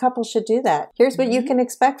every couple should do that. Here's what you can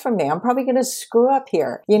expect from me. I'm probably going to screw up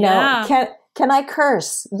here. You know, can I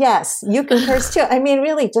curse? Yes, you can curse too. I mean,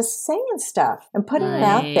 really just saying stuff and putting it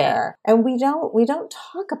out there. And we don't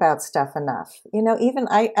talk about stuff enough. You know, even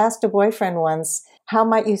I asked a boyfriend once, how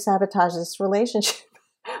might you sabotage this relationship?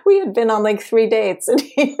 We had been on like 3 dates and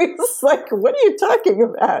he was like, what are you talking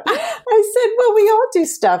about? I said, well, we all do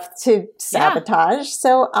stuff to sabotage.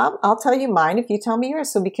 So I'll tell you mine if you tell me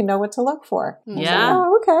yours so we can know what to look for. Yeah.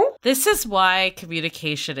 Oh, okay. This is why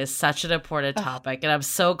communication is such an important topic. And I'm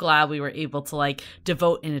so glad we were able to like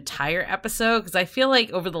devote an entire episode because I feel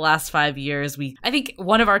like over the last 5 years, I think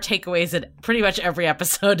one of our takeaways in pretty much every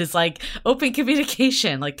episode is like open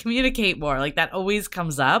communication, like communicate more. Like that always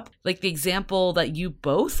comes up. Like the example that you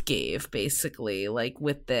both gave basically, like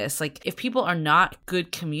with this, like if people are not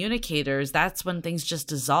good communicators, that's when things just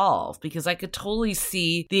dissolve because I could totally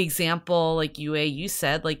see the example like you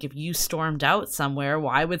said, like if you stormed out somewhere,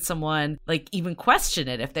 why would someone like even question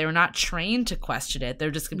it if they were not trained to question it?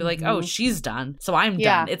 They're just gonna be like, oh, she's done, so I'm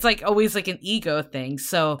done. It's like always like an ego thing.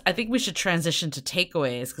 So I think we should transition to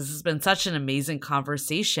takeaways because this has been such an amazing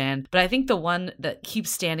conversation. But I think the one that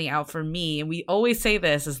keeps standing out for me, and we always say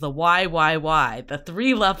this, is the why, the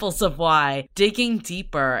 3 levels of why, digging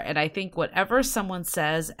deeper. And I think whatever someone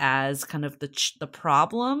says as kind of the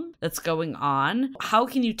problem that's going on, how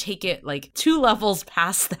can you take it like 2 levels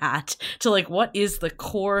past that to like what is the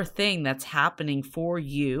core thing that's happening for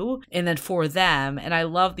you and then for them? And I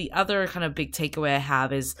love the other kind of big takeaway I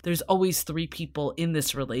have is there's always 3 people in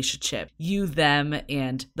this relationship, you, them,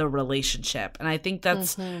 and the relationship. And I think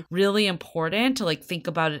that's really important to like think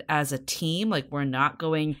about it as a team. Like we're not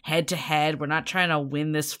going head to head. We're not trying to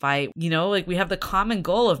win this fight. You know, like we have the common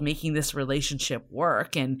goal of making this relationship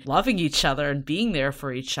work and loving each other and being there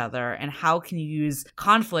for each other. And how can you use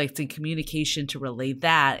conflict and communication to relay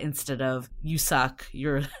that instead of you suck,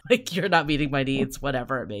 you're not meeting my needs,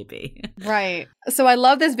 whatever it may be. Right. So I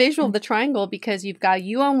love this visual of the triangle because you've got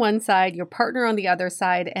you on one side, your partner on the other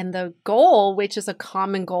side, and the goal, which is a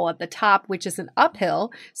common goal at the top, which is an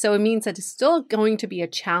uphill. So it means that it's still going to be a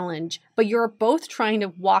challenge, but you're both trying to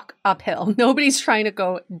walk uphill. Nobody's trying to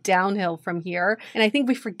go downhill from here. And I think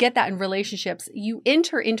we forget that in relationships. You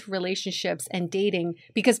enter into relationships and dating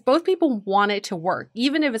because both people want it to work.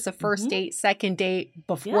 Even if it's a first date, second date,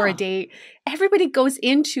 before a date, everybody goes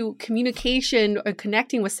into communication or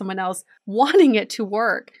connecting with someone else wanting it to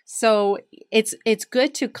work. So it's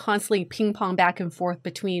good to constantly ping pong back and forth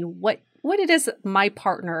between what it is my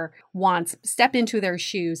partner wants, step into their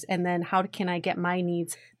shoes, and then how can I get my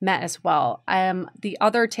needs met as well. The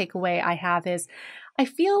other takeaway I have is I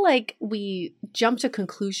feel like we jump to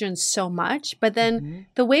conclusions so much, but then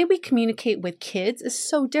the way we communicate with kids is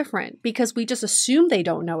so different because we just assume they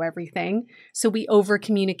don't know everything. So we over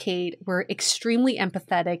communicate. We're extremely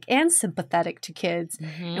empathetic and sympathetic to kids,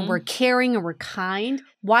 and we're caring and we're kind.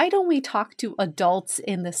 Why don't we talk to adults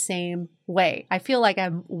in the same way? I feel like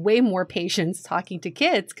I'm way more patient talking to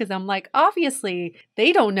kids because I'm like, obviously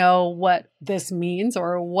they don't know what this means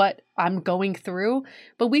or what I'm going through,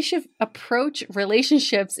 but we should approach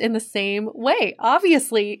relationships in the same way.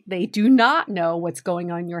 Obviously, they do not know what's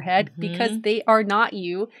going on in your head because they are not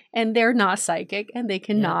you and they're not psychic and they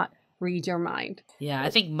cannot read your mind. Yeah, I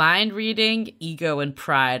think mind reading, ego, and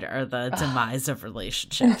pride are the demise of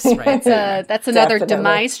relationships, right? That's another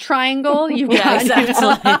demise triangle. You've got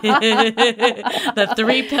exactly. The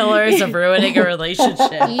 3 pillars of ruining a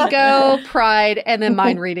relationship. Ego, pride, and then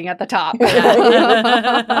mind reading at the top.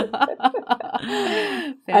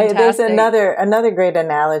 There's another great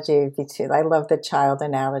analogy between. I love the child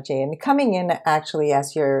analogy, and coming in actually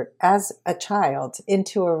as a child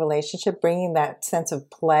into a relationship, bringing that sense of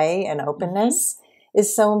play and openness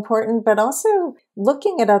is so important, but also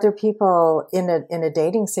looking at other people in a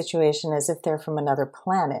dating situation as if they're from another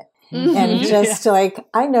planet. And just like,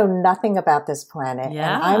 I know nothing about this planet and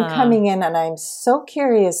I'm coming in and I'm so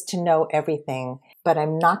curious to know everything, but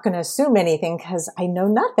I'm not going to assume anything because I know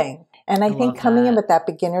nothing. And I think coming in with that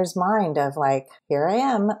beginner's mind of like, here I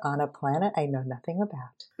am on a planet I know nothing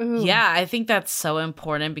about. Yeah, I think that's so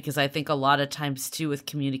important because I think a lot of times too with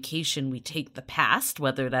communication, we take the past,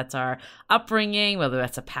 whether that's our upbringing, whether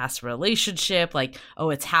that's a past relationship, like, oh,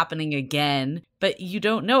 it's happening again. But you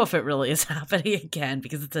don't know if it really is happening again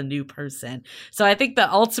because it's a new person. So I think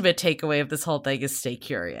the ultimate takeaway of this whole thing is stay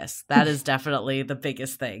curious. That is definitely the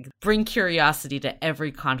biggest thing. Bring curiosity to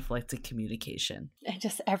every conflict and communication. And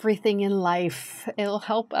just everything in life. It'll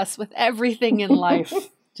help us with everything in life.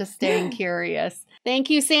 Just staying curious. Thank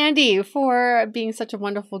you, Sandy, for being such a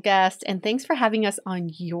wonderful guest. And thanks for having us on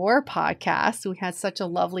your podcast. We had such a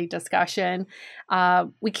lovely discussion. I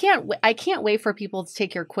can't wait for people to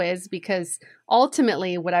take your quiz because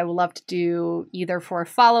ultimately, what I would love to do, either for a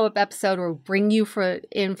follow-up episode or bring you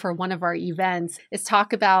in for one of our events, is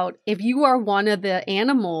talk about, if you are one of the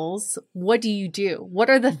animals, what do you do? What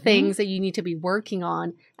are the things that you need to be working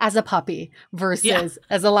on as a puppy versus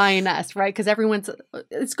as a lioness, right? Because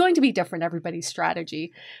it's going to be different, everybody's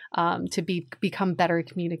strategy to become better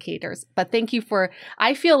communicators. But thank you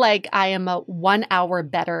I feel like I am a 1 hour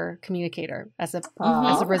better communicator as a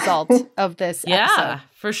result of this episode.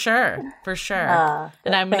 For sure.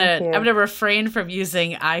 And I'm gonna refrain from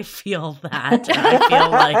using "I feel that." I feel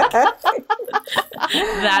like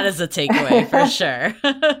that is a takeaway for sure.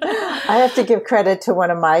 I have to give credit to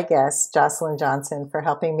one of my guests, Jocelyn Johnson, for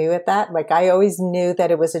helping me with that. Like, I always knew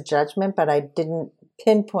that it was a judgment, but I didn't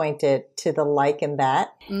pinpoint it to the like and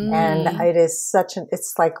that. And it is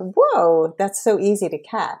it's like, whoa, that's so easy to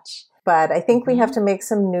catch. But I think we have to make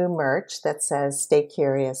some new merch that says "Stay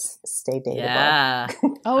curious, stay dateable." Yeah.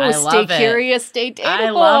 Stay curious, stay dateable. I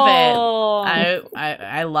love it.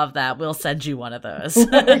 I love that. We'll send you one of those.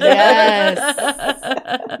 Yes.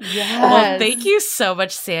 Well, thank you so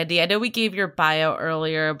much, Sandy. I know we gave your bio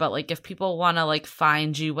earlier, but like, if people want to like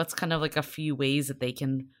find you, what's kind of like a few ways that they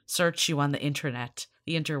can search you on the internet?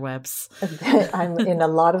 The interwebs. I'm in a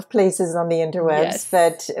lot of places on the interwebs,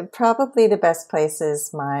 but probably the best place is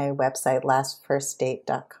my website,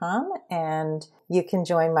 lastfirstdate.com. And you can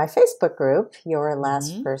join my Facebook group, Your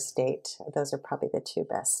Last First Date. Those are probably the two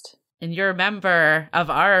best. And you're a member of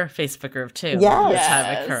our Facebook group too.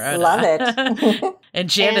 Yes. Love it. And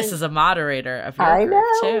Janice is a moderator of your group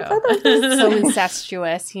too. So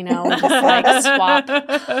incestuous, just like swap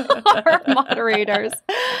our moderators.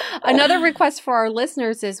 Another request for our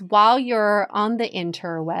listeners is, while you're on the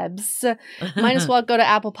interwebs, might as well go to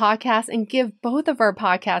Apple Podcasts and give both of our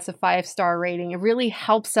podcasts a 5-star rating. It really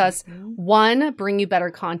helps us, 1, bring you better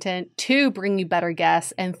content, 2, bring you better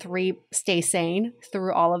guests, and 3, stay sane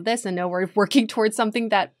through all of this and know we're working towards something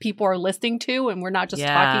that people are listening to and we're not just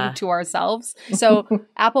talking to ourselves. So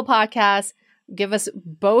Apple Podcasts, give us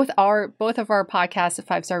both of our podcasts a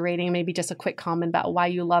 5-star rating, maybe just a quick comment about why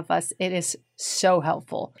you love us. It is so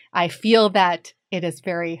helpful. I feel that it is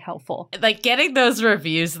very helpful. Like, getting those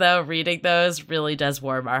reviews though, reading those really does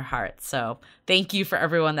warm our hearts. So thank you for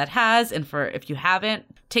everyone that has, and for if you haven't,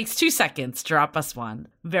 takes 2 seconds, drop us one.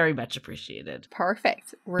 Very much appreciated.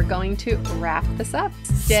 Perfect. We're going to wrap this up.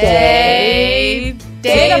 Stay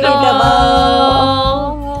dateable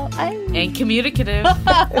and communicative.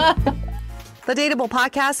 The Dateable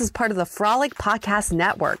Podcast is part of the Frolic Podcast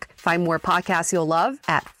Network. Find more podcasts you'll love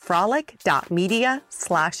at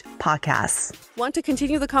frolic.media/podcasts. Want to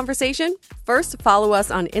continue the conversation? First, follow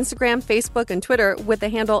us on Instagram, Facebook, and Twitter with the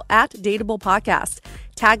handle @DateablePodcast.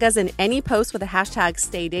 Tag us in any post with the hashtag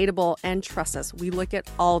StayDateable, and trust us, we look at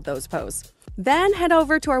all those posts. Then head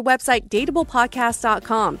over to our website,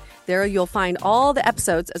 dateablepodcast.com. There you'll find all the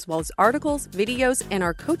episodes, as well as articles, videos, and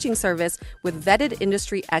our coaching service with vetted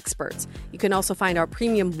industry experts. You can also find our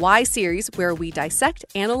premium Why series, where we dissect,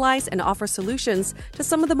 analyze, and offer solutions to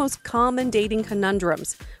some of the most common dating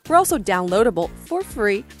conundrums. We're also downloadable for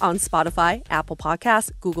free on Spotify, Apple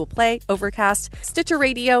Podcasts, Google Play, Overcast, Stitcher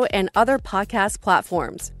Radio, and other podcast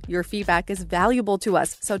platforms. Your feedback is valuable to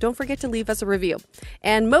us, so don't forget to leave us a review.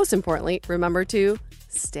 And most importantly, remember to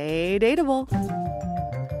stay dateable.